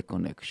don't have the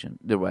connection,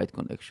 the right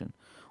connection?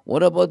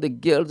 What about the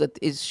girl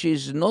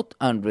she's not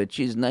 100,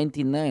 she's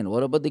 99?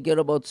 What about the girl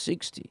about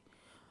 60?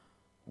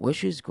 Where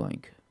she's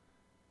going?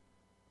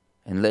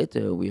 And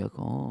later we are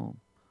home.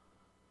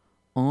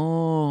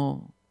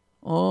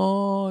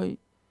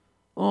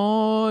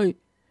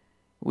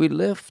 We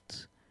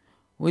left.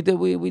 We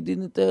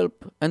didn't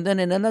help. And then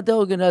in another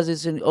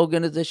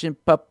organization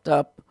popped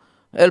up,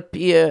 help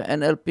here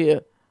and help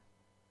here.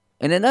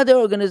 And another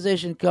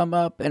organization come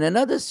up, and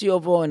another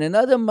COO, and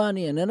another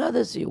money, and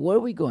another CEO. Where are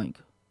we going?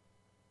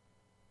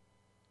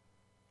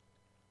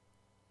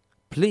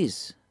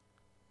 Please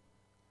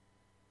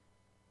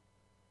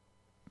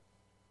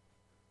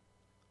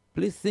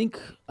think.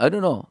 I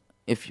don't know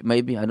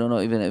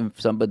even if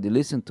somebody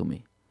listen to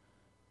me.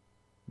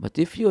 But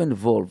if you're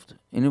involved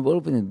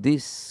in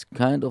this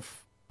kind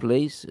of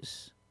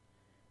places,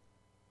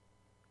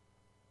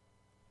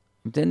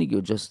 I'm telling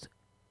you, just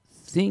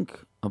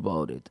think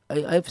about it.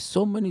 I have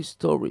so many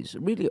stories,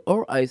 really,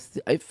 or I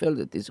felt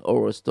it is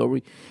horror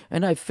story,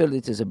 and I felt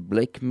it as a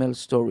blackmail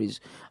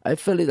stories. I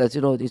felt it as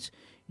it's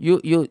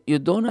you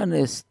don't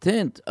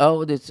understand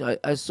how this. I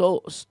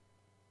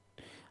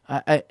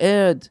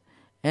heard,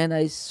 and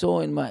I saw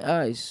in my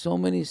eyes so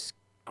many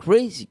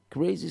crazy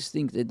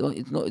things.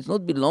 It's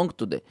not belong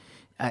to the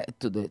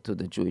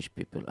Jewish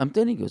people. I'm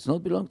telling you, it's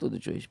not belong to the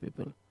Jewish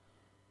people.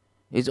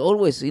 It's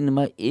always in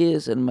my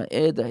ears and my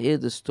head. I hear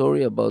the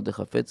story about the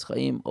Chafetz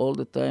Chaim all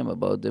the time,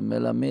 about the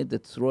Melamed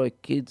that throw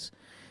kids,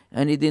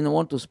 and he didn't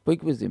want to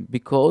speak with him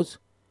because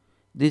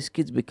these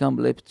kids become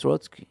Lev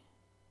Trotsky,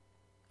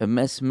 a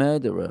mass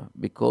murderer,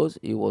 because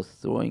he was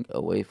throwing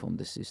away from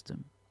the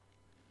system.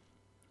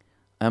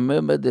 I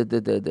remember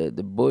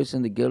the boys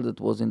and the girl that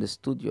was in the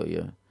studio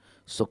here,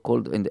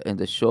 so-called in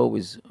the show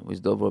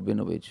with Dov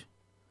Rabinovich,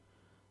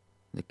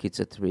 the kids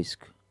at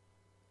risk.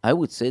 I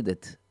would say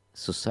that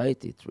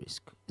society at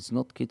risk. It's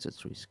not kids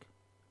at risk.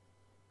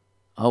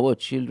 Our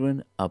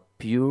children are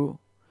pure,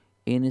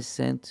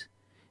 innocent,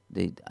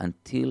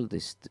 until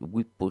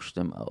we push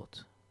them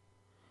out.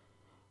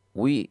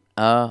 We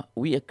are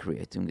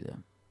creating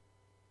them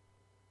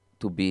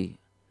to be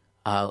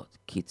our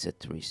kids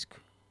at risk.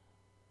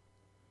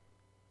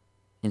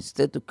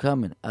 Instead to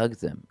come and hug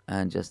them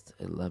and just,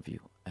 I love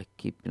you, I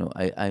keep,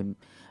 I'm,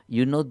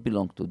 you not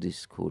belong to this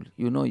school.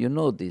 You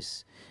know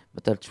this,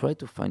 but I'll try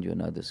to find you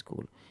another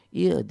school.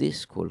 Here, this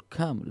school,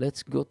 come,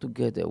 let's go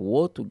together,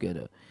 work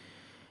together.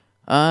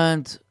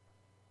 And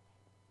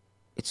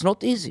it's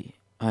not easy.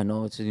 I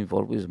know it's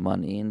involved with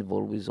money,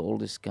 involved with all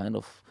this kind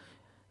of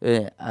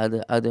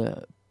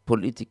other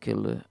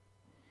political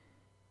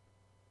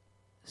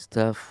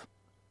stuff,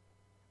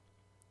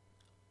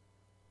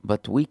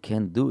 but we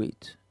can do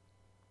it.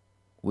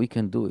 We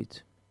can do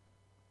it.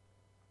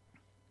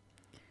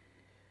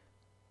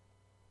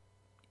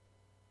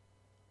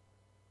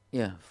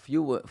 Yeah,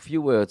 few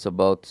words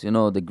about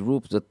the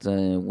groups that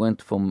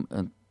went from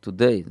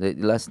today.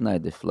 Last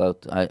night they flew.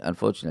 I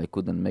unfortunately I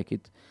couldn't make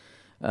it.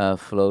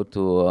 Flew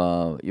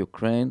to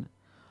Ukraine,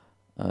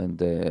 and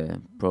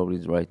probably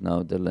right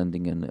now they're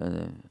landing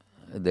in.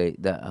 They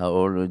are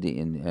already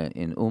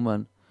in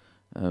Uman,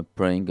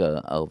 praying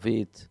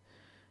Arvit,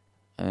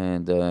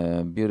 and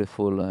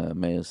beautiful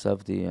Mayor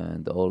Safdi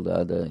and all the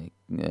other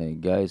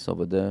guys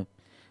over there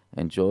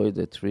enjoy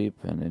the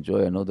trip and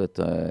enjoy. I know that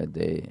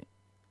they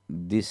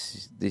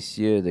this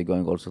year they're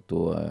going also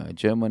to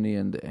Germany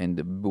and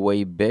the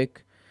way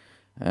back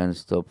and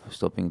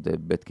stopping the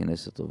Bet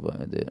Knesset of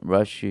the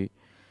Rashi.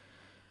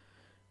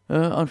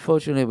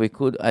 Unfortunately,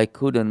 I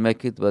couldn't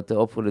make it, but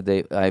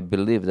hopefully I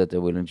believe that they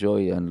will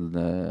enjoy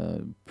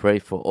and pray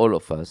for all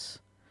of us.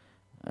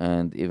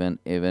 And even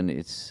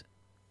it's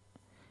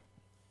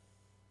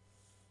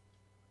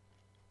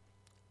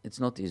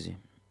not easy.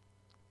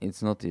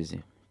 It's not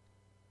easy.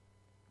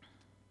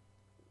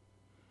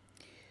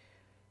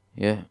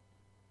 Yeah.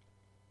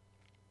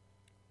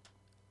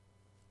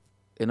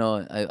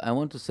 I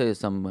want to say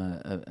some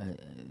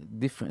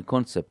different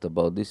concept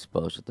about this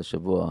Parashat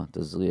Hashavua,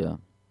 Tazria.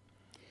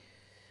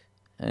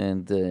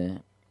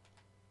 And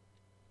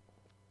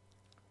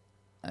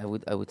I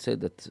would say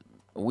that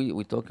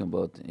we're talking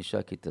about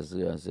Isha ki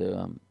Tazria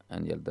Zera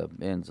and Yalda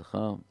Ben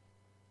Zachar,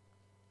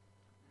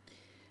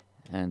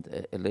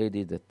 and a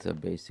lady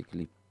that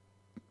basically,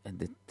 and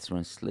the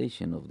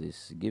translation of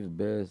this give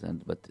birth,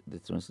 but the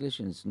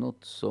translation is not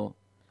so.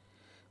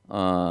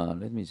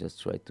 Let me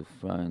just try to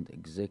find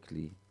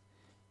exactly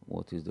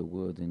what is the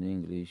word in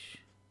English.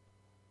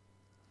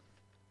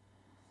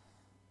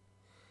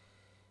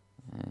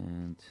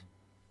 And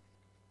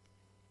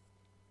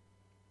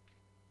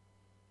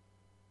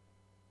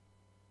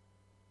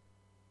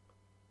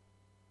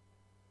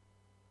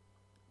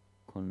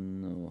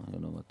no, I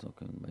don't know what I'm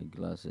talking. My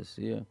glasses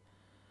here.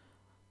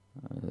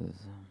 Uh,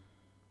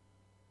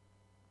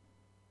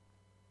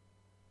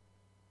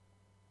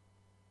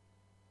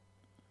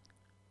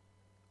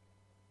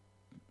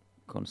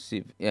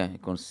 conceive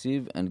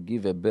and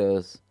give a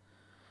birth.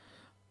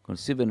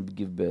 Conceive and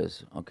give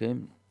birth. Okay,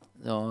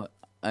 so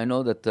I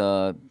know that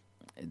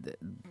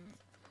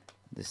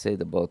they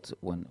said about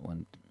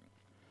when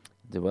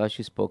the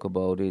Rashi spoke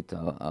about it,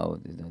 how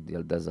the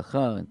Yalda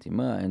Zachar and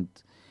Tima, and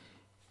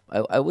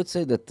I would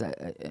say that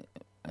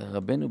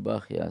Rabbeinu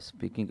Bachya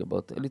speaking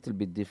about a little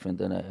bit different,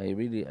 and I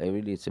really,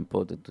 it's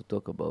important to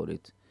talk about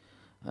it.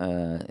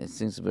 It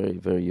seems very,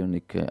 very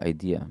unique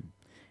idea.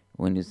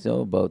 When you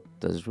talk about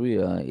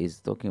Tazria,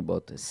 is talking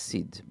about a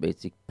seed,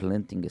 basic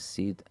planting a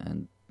seed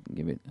and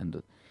give it,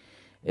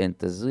 and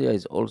Tazria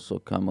is also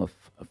kind of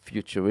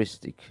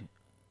futuristic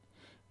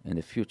in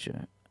the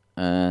future,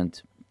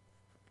 and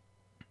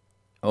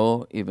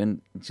or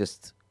even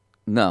just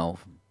now.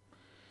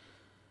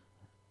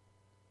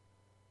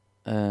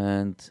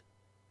 And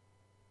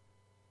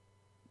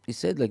he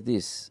said like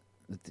this,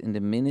 that in the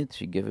minute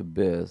she gave a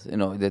birth,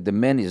 that the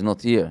man is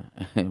not here,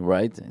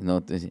 right?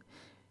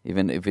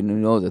 Even if you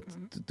know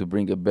that to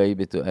bring a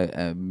baby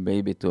to a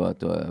baby to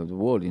a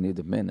world, you need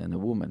a man and a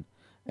woman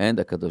and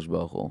a Kadosh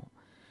Baruch Hu.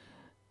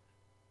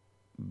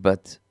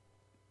 But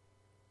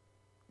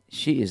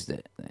she is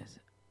the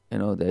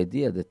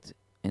idea that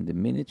in the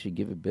minute she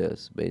gave a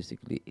birth,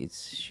 basically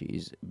she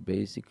is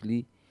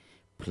basically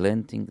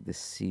planting the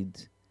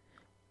seed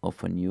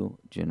of a new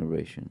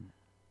generation,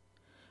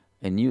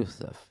 a new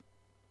stuff,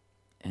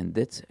 and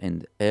that's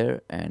and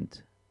air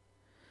and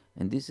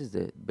this is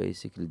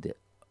basically the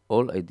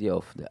whole idea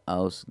of the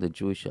house, the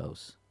Jewish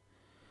house.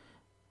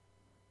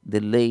 The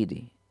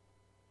lady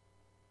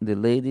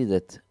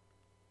that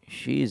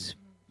she is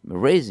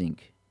raising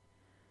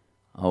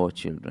our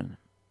children.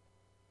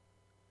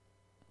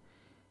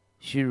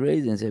 She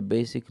raises and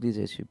basically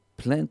that she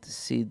plant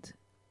seed,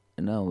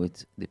 and now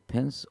it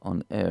depends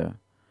on air.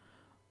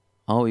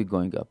 How we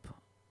going up?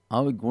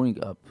 How we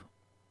growing up?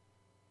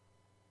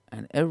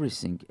 And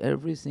everything,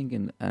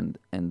 and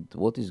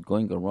what is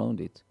going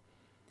around it.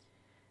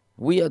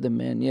 We are the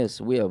men,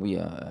 yes. We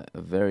are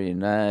very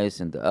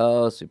nice in the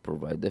house. We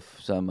provide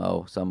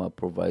somehow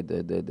provide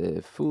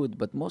the food,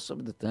 but most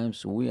of the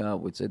times we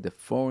would say, the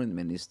foreign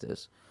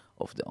ministers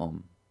of the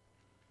home.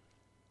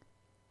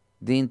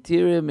 The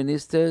interior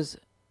ministers,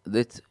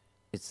 that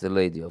it's the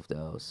lady of the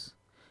house,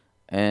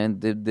 and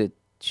the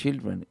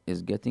children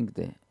is getting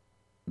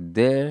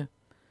their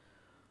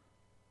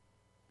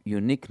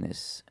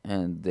uniqueness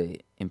and the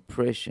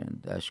impression,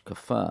 the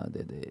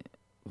ashkafa,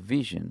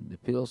 vision, the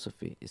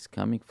philosophy is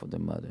coming from the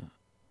mother.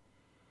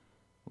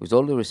 With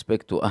all the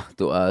respect to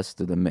to us,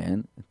 to the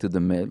man, to the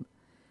male,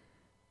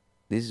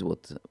 this is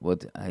what the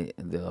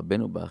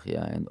Rabbeinu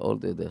Bachya and all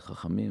the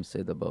Chachamim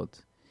said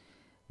about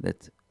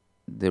that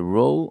the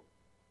role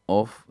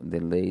of the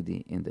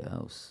lady in the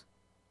house.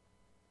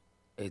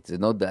 It's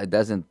not that it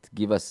doesn't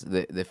give us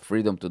the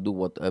freedom to do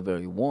whatever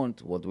we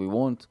want, what we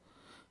want.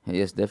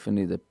 Yes,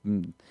 definitely,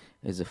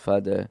 as a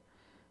father,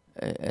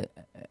 uh,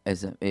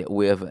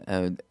 we have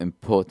an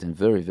important,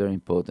 very, very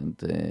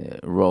important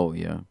role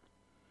here.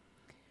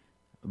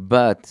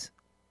 But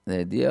the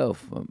idea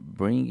of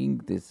bringing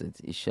this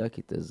Isha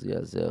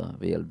kitazia zera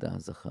v'yalda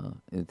zachar,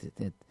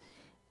 that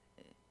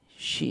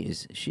she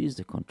is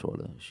the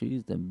controller, she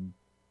is the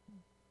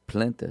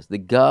planter, the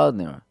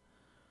gardener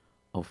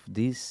of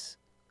this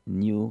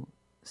new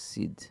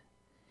seed,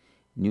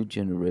 new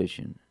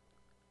generation.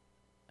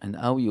 And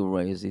how you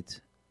raise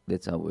it,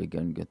 that's how we're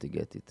going to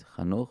get it.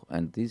 Chanoch,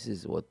 and this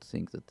is what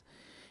things that,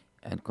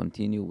 and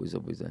continue with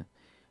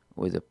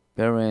the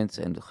parents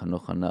and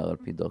Chanoch Hanar al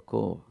pi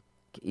darko.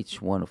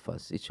 Each one of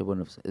us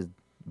is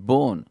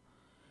born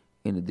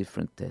in a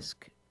different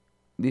task,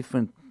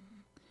 different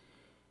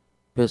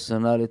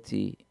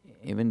personality,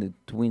 even the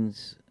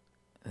twins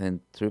and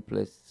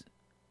triplets,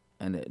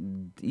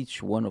 and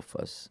each one of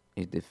us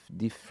is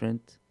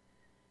different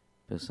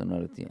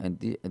personality.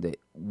 And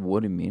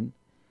what do you mean?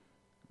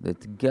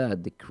 That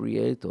God, the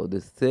creator, the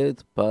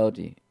third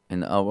party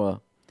in our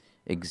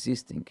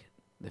existing,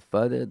 the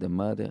Father, the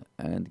Mother,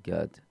 and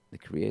God, the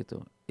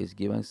creator, is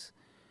giving us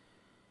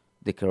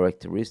the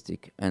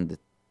characteristic and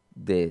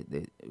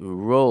the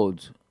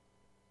road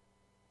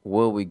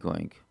where we're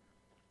going.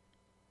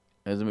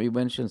 As we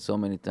mentioned so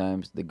many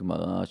times, the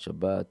Gemara,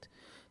 Shabbat,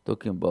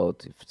 talking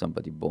about if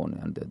somebody born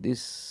under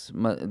this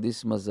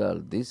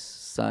mazal, this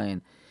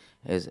sign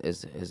has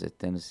a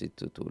tendency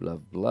to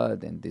love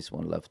blood, and this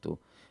one love to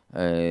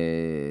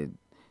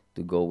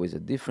go with a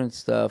different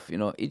stuff.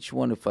 Each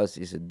one of us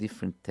is a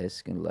different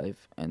task in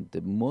life, and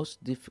the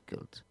most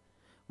difficult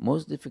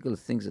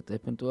things that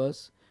happen to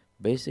us,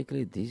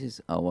 basically, this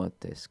is our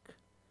task.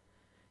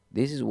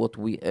 This is what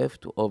we have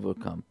to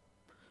overcome.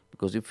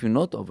 Because if you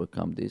not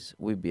overcome this,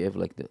 we behave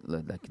like the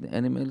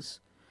animals,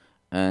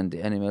 and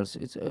the animals,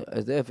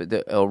 they have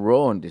a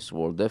role in this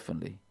world,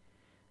 definitely.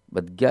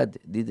 But God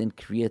didn't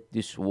create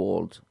this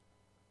world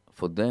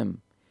for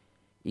them.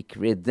 He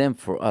created them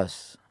for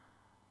us.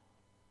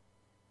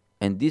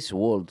 And this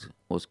world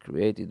was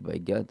created by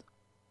God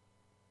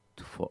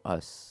for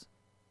us.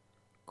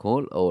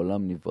 Kol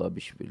ha'olam nivra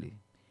bishvili.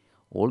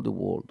 All the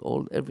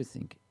world,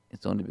 everything,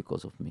 it's only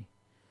because of me.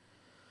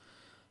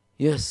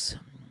 Yes,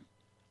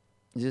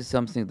 this is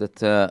something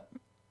that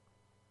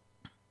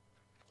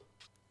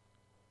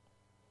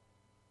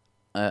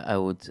I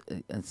would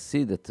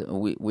see that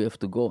we have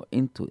to go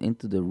into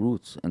the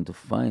roots and to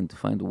find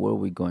where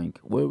we're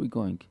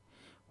going,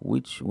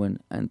 which one,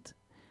 and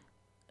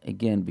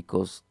again,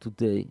 because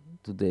today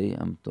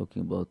I'm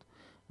talking about,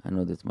 I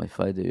know that my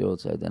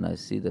 5-year-old side, and I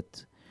see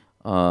that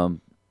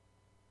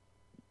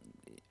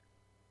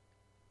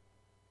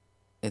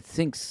it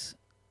thinks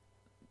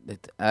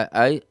that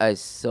I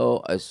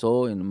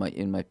saw in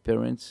my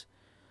parents'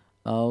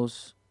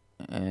 house,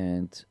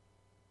 and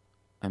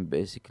I'm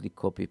basically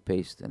copy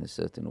paste in a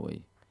certain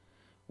way.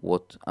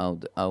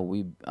 How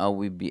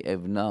we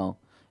behave now,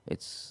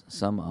 it's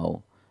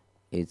somehow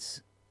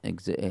it's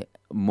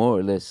more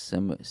or less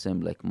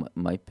same like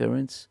my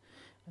parents,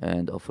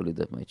 and hopefully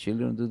that my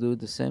children do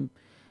the same,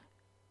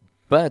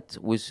 but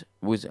with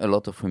a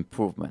lot of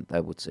improvement. I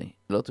would say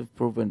a lot of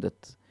improvement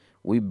that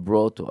we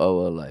brought to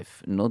our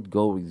life. Not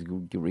go with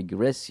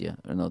regressia,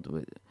 or not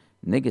with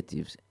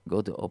negatives.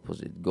 Go the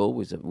opposite. Go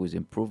with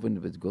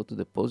improvement, but go to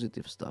the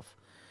positive stuff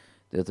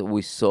that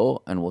we saw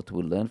and what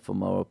we learned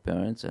from our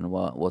parents, and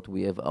what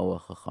we have our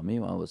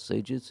chachamim, our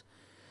sages,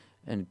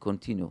 and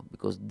continue,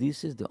 because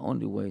this is the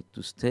only way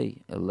to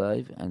stay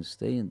alive and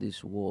stay in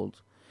this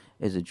world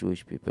as a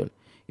Jewish people.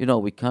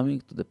 We're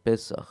coming to the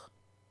Pesach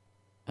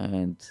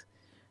and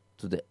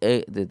to the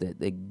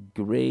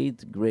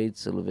great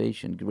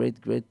salvation,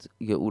 great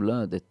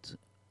Geula that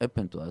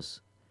happened to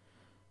us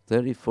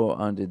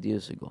 3,400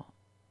 years ago.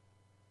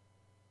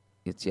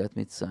 Yetziat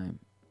Mitzrayim,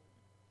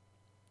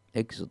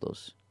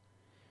 Exodus.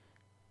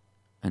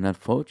 And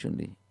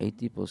unfortunately,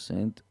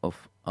 80%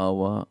 of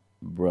our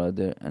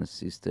brother and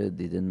sister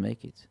didn't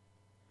make it.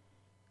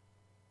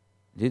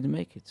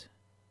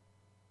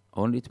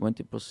 Only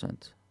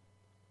 20%.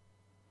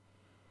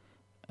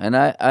 And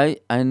I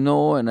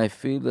know, and I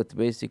feel that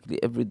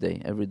basically every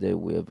day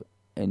we have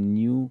a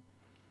new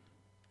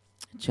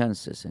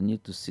chances, and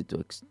need to see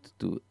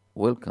to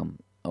welcome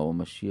our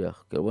Mashiach,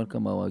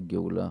 welcome our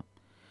Geula,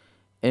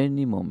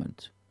 any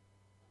moment.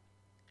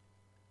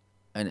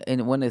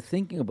 And when I'm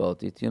thinking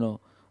about it,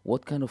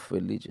 what kind of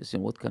religious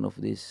and what kind of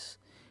this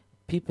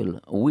people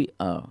we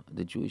are,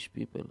 the Jewish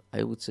people,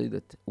 I would say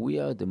that we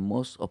are the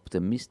most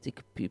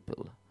optimistic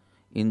people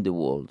in the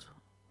world.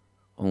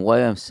 And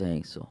why I'm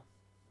saying so?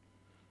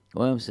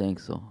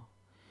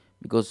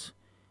 Because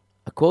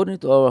According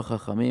to our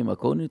Chachamim,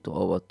 according to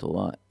our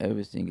Torah,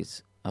 everything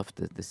is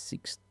after the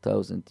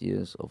 6,000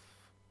 years of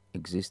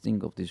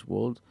existing of this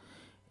world.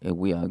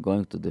 We are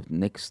going to the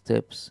next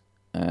steps,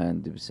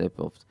 and the step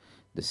of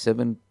the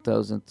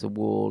 7,000th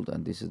world,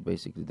 and this is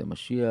basically the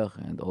Mashiach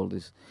and all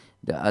this,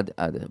 the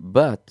other.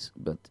 But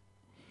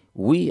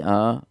we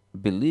are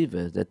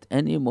believers that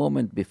any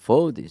moment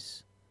before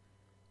this,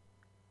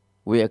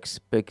 we are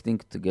expecting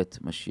to get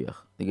Mashiach,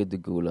 to get the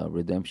Gula,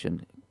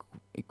 redemption,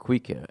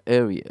 quicker,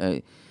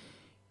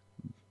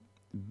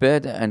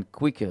 better and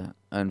quicker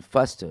and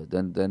faster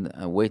than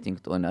waiting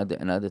to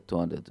another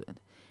 200.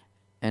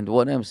 And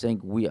what I'm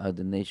saying, we are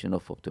the nation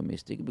of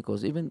optimistic,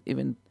 because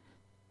even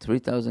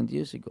 3,000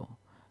 years ago,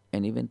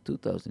 and even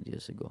 2,000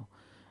 years ago,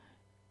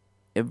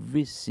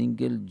 every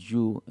single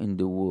Jew in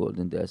the world,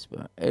 in the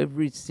diaspora,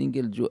 every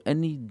single Jew,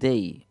 any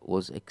day,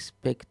 was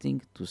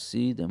expecting to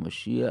see the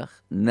Mashiach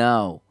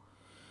now.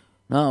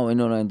 Now,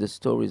 and the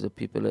stories of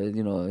people,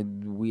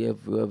 we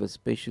have a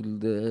special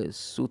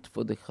suit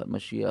for the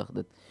Mashiach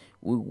that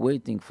we're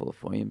waiting for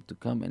him to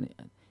come, and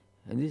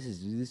this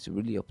is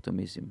really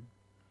optimism.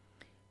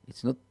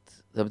 It's not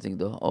something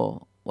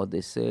what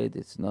they said,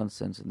 it's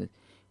nonsense. And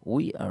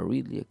we are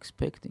really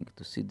expecting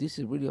to see. This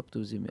is really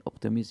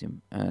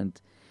optimism, and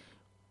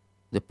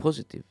the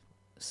positive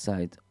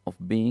side of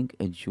being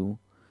a Jew.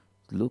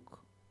 Look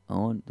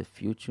on the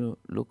future,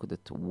 look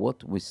at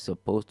what we're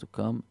supposed to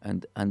come,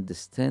 and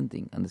understand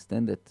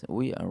that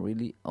we are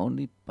really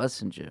only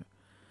passenger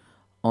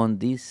on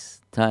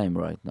this time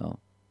right now.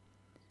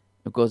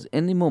 Because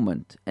any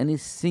moment, any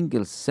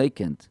single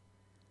second,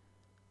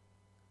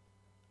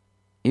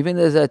 even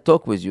as I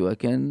talk with you, I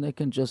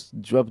can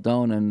just drop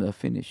down and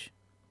finish.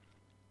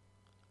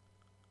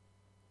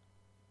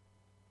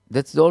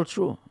 That's all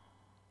true.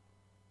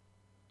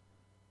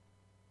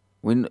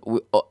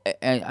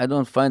 I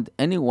don't find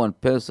any one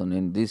person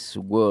in this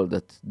world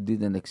that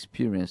didn't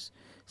experience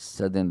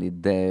suddenly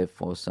death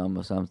or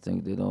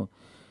something.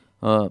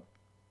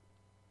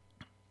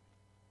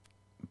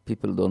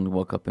 People don't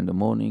wake up in the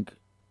morning.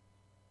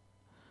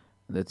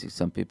 That's it.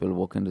 Some people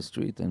walk in the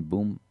street and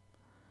boom,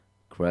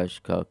 car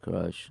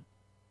crash.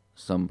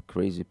 Some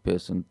crazy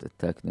person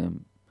attack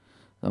them.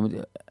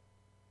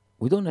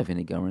 We don't have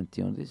any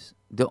guarantee on this.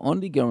 The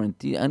only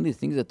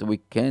thing that we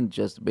can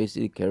just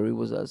basically carry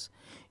with us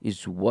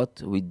is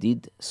what we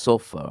did so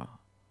far,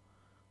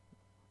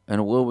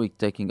 and where we're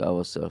taking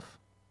ourselves,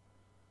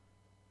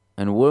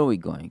 and where we're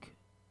going.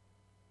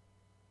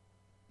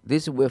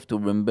 This we have to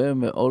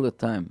remember all the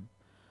time,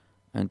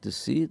 and to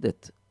see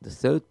that the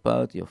third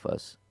party of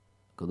us,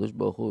 Kadosh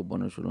Baruch Hu,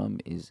 Ribono Shel Olam,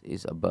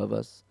 is above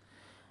us,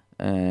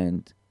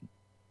 and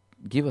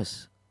give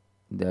us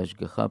the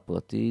Hashgacha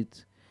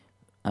Pratit,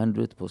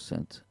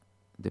 100%,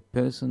 the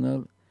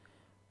personal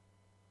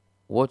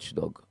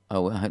watchdog.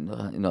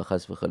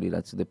 Chas v'chalila,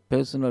 it's the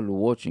personal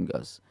watching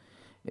us.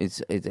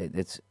 It's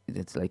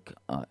like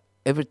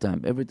every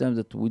time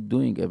that we're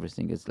doing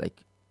everything, it's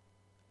like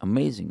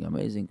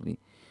amazingly,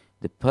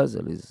 the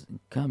puzzle is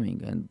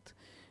coming and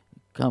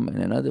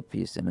another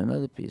piece,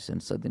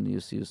 and suddenly you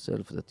see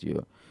yourself that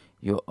you're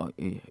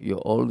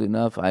old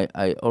enough.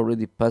 I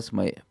already passed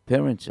my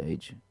parents'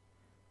 age,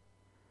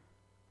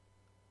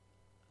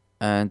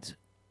 and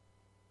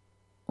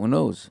who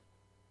knows?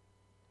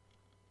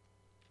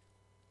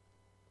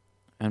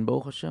 And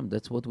Baruch Hashem,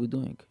 that's what we're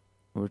doing.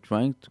 We're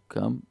trying to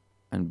come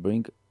and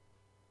bring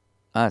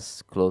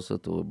us closer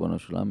to Ribono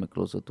Shel Olam,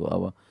 closer to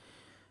our,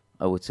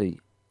 I would say,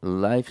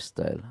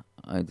 lifestyle.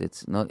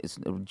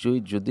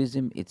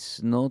 Judaism.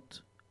 It's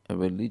not a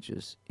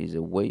religious. It's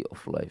a way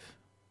of life.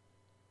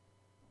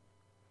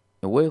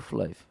 A way of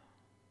life.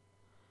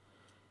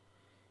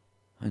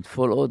 And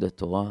follow the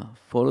Torah,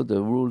 follow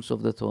the rules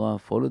of the Torah,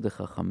 follow the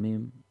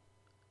Chachamim,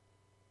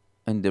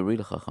 and the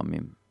real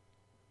Chachamim.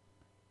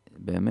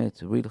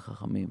 Be'emet, real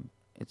Chachamim.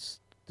 It's,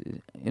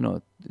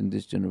 in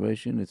this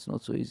generation, it's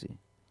not so easy.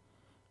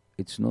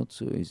 It's not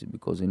so easy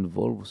because it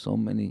involves so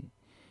many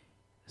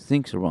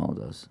things around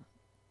us.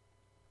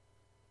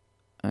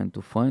 And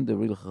to find the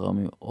real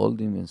Chachamim, hold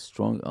him and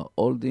strong,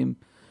 hold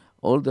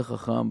the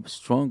Chacham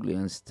strongly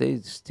and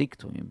stick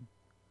to him.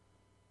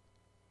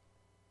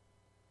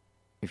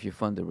 If you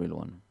find the real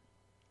one.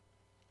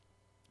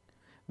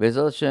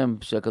 Be'ezrat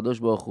Hashem, she'akadosh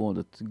Baruch Hu,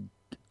 that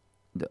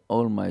the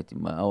Almighty,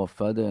 our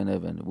Father in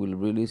heaven, will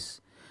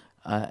release,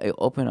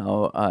 open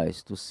our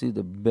eyes to see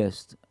the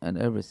best and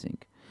everything.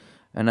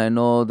 And I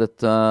know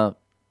that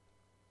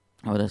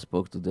what I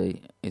spoke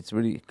today, it's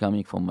really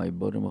coming from my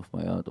bottom of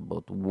my heart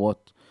about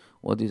what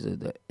is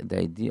the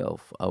idea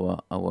of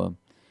our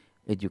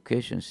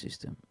education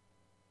system.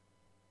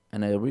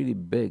 And I really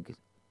beg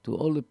to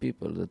all the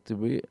people that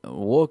we are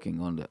working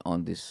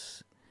on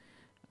this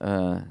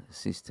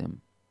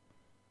system,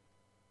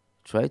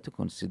 try to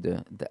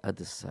consider the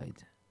other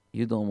side.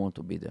 You don't want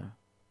to be there.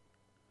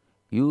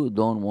 You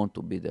don't want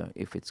to be there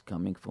if it's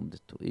coming from the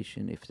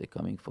tuition, if they're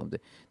coming from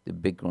the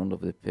background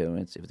of the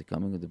parents, if they're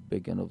coming from the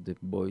background of the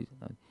boys.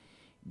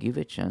 Give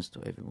a chance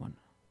to everyone.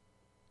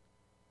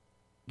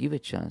 Give a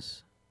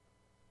chance.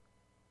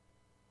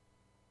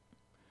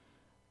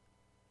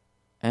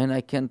 And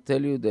I can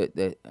tell you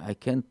that I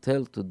can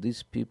tell to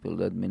these people,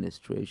 the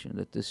administration,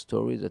 that the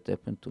story that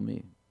happened to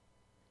me.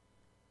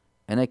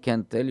 And I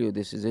can tell you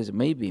this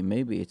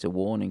maybe it's a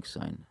warning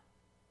sign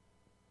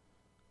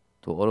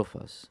to all of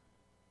us.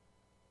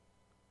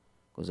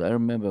 Because I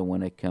remember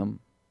when I came,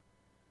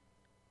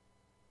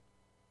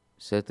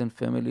 certain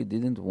family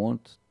didn't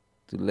want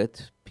to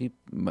let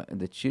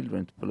the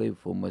children play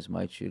for as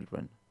my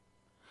children.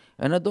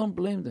 And I don't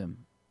blame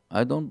them.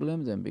 I don't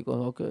blame them because,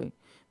 okay,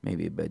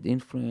 maybe bad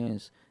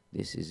influence.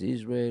 This is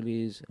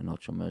Israelis,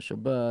 not Shomer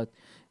Shabbat.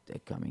 They're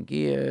coming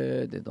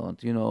here. They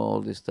don't,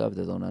 all this stuff.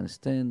 They don't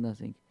understand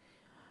nothing.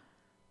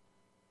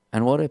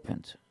 And what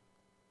happened?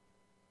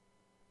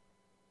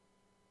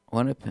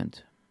 What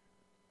happened?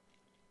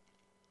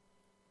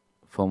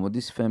 From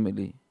this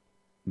family,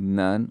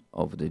 none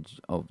of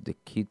the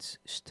kids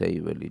stay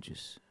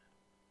religious.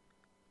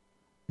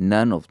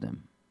 None of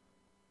them.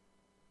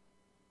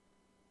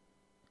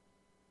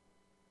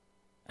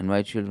 And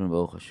my children,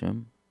 Baruch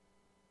Hashem,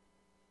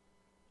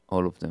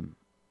 all of them,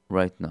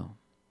 right now.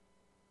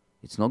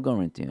 It's no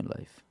guarantee in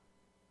life.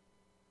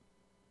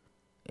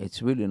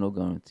 It's really no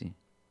guarantee.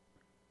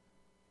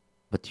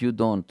 But you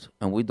don't,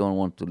 and we don't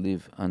want to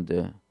live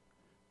under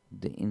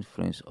the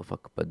influence of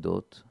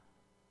Akpadot.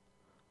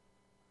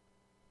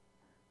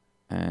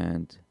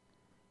 And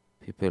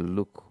people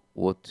look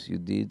what you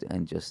did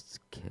and just,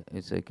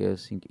 it's like I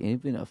think,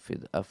 even after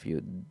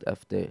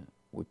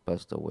we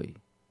passed away.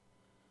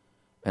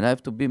 And I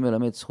have to be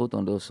melamed zchut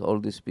on all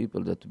these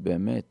people that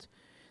be'emet,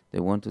 they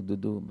wanted to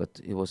do,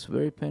 but it was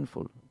very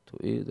painful to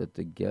hear that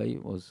the guy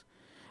was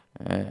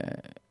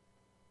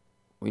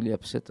really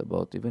upset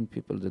about even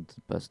people that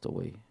passed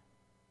away.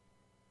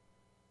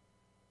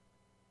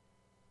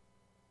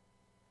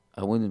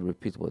 I wouldn't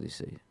repeat what he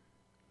said.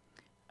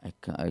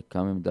 I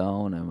calm him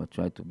down. I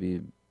try to be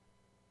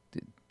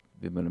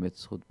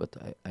melamed zchut, but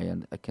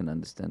I can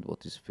understand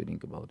what he's feeling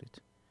about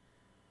it.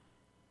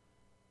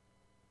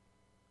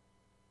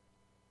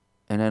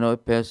 And I know a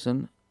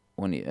person,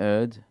 when he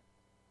heard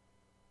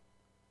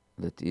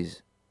that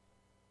his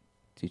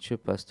teacher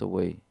passed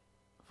away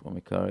from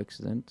a car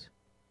accident,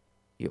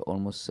 he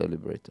almost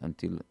celebrated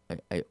until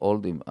I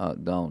hold him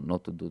down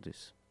not to do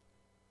this.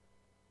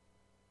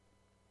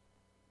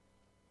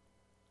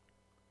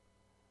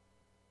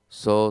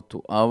 So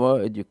to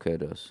our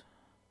educators,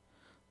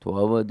 to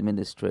our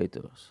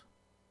administrators,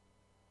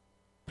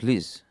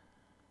 please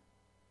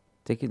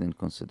take it in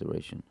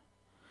consideration.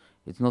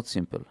 It's not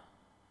simple.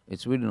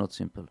 It's really not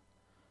simple.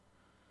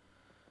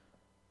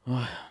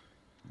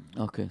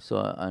 Okay,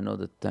 so I know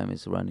that time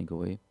is running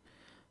away.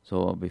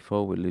 So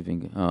before we're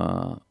leaving,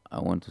 I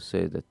want to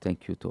say that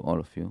thank you to all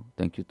of you.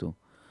 Thank you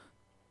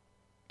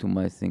to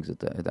my things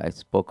that I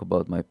spoke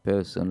about my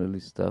personal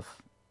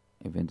stuff.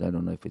 Even I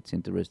don't know if it's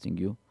interesting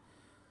you.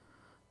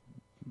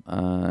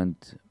 And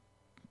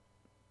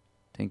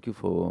thank you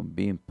for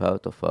being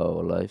part of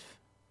our life,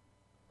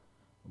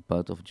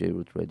 part of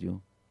JRoot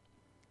Radio.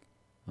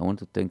 I want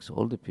to thank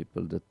all the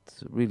people that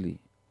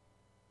really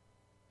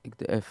take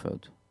the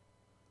effort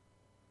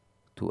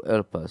to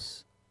help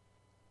us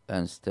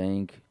and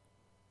staying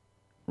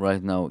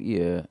right now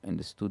here in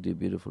the studio,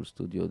 beautiful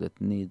studio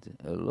that need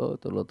a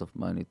lot of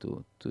money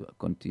to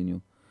continue.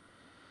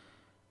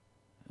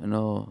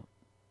 And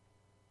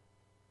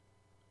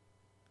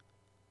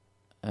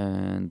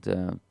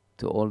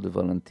to all the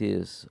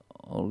volunteers,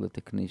 all the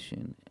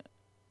technicians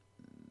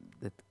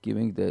that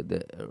giving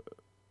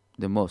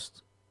the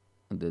most.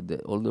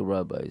 All the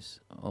rabbis,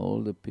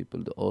 all the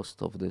people, the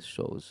host of the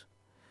shows.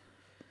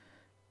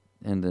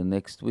 And the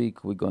next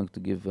week we're going to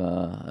give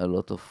a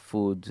lot of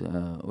food.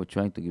 We're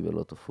trying to give a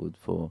lot of food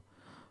for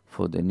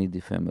the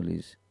needy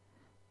families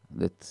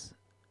that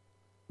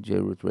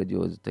JRoot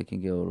Radio is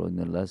taking care of in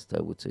the last,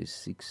 I would say,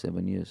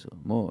 6-7 years or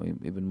more,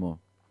 even more.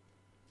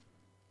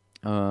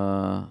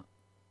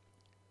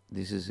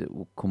 This is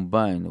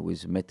combined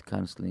with Met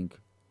Counseling,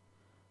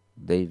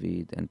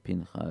 David and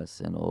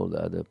Pinchas and all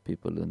the other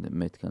people in the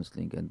Met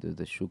Counseling and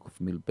the Shuk of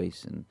Mill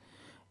Basin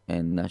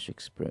and Nash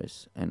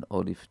Express and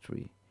Olive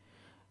Tree.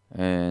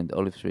 And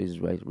Olive Tree is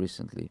right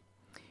recently.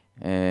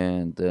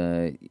 And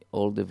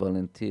all the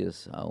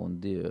volunteers are on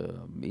there,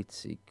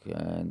 Itzik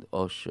and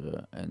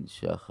Osher and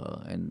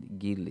Shachar and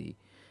Gili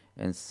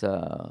and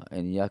Sa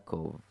and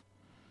Yaakov.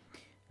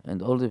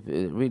 And all the,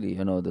 really,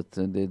 that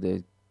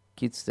the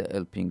kids they're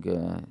helping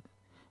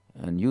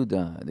and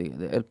Yuda,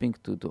 they're helping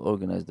to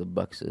organize the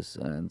boxes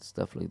and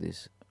stuff like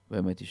this.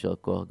 באמת יישר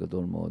כוח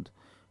גדול מאוד.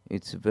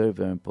 It's very,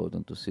 very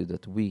important to see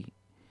that we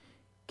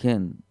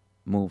can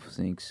move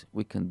things,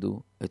 we can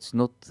do. It's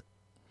not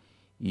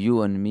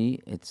you and me,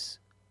 it's,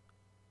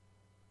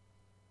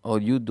 or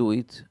you do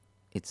it,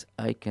 it's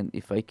I can,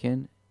 if I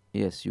can,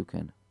 yes, you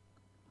can.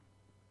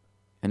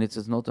 And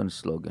it's not a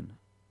slogan.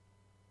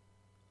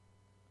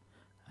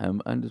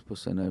 I'm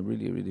 100%, I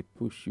really, really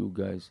push you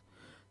guys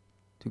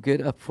to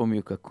get up from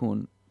your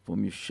cocoon,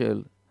 from your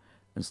shell,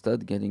 and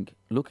start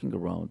looking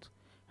around.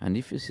 And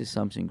if you see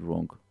something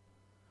wrong,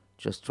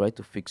 just try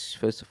to fix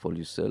first of all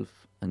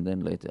yourself, and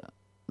then later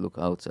look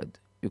outside.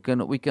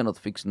 We cannot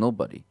fix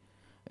nobody,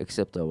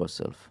 except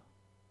ourselves.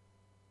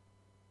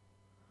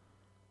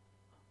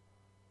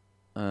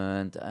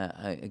 And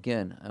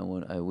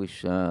I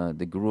wish our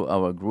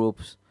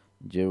groups,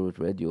 JRoot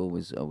Radio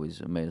with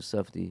Meir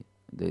Safdi,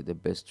 the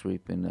best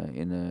trip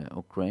in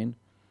Ukraine,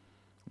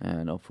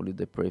 and hopefully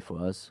they pray for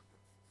us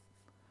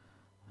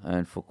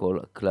and for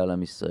Klal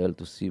Am Yisrael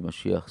to see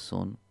Mashiach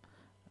soon.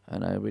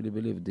 And I really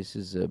believe this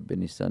is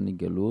Benisan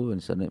Nigalu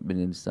and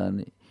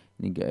Benisan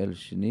Nigael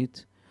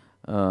Shinit.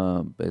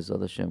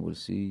 Be'ezrat Hashem we'll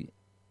see,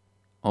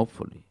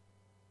 hopefully,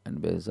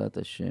 and Be'ezrat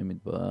Hashem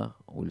Yitbarach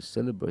will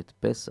celebrate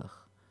Pesach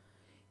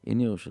in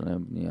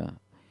Yerushalayim B'niyah.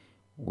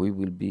 We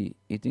will be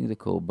eating the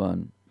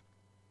Korban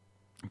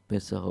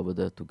Pesach over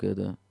there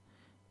together,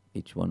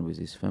 each one with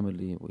his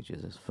family, which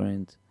is his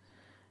friend,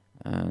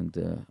 and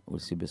we'll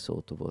see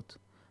Besor Tovot.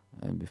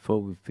 And before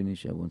we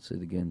finish, I want to say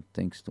it again,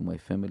 thanks to my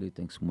family,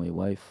 thanks to my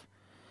wife,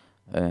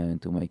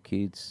 and to my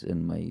kids,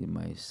 and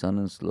my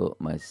sons-in-law,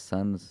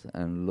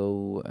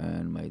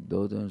 and my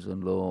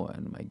daughters-in-law,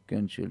 and my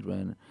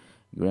grandchildren,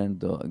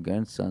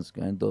 grandsons,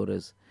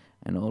 granddaughters,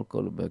 and all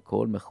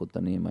כל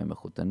מחותנים, my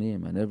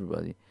מחותנים, and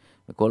everybody,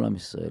 וכל עם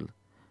ישראל.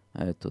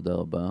 תודה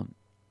רבה.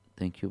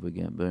 Thank you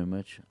again very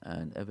much,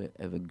 and have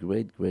a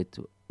great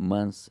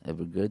month, have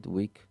a great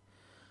week.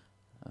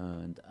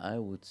 And I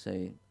would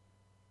say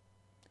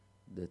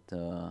that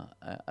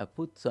I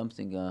put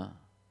something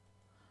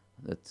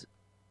that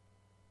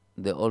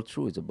the all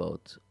truth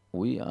about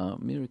we are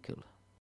miracle.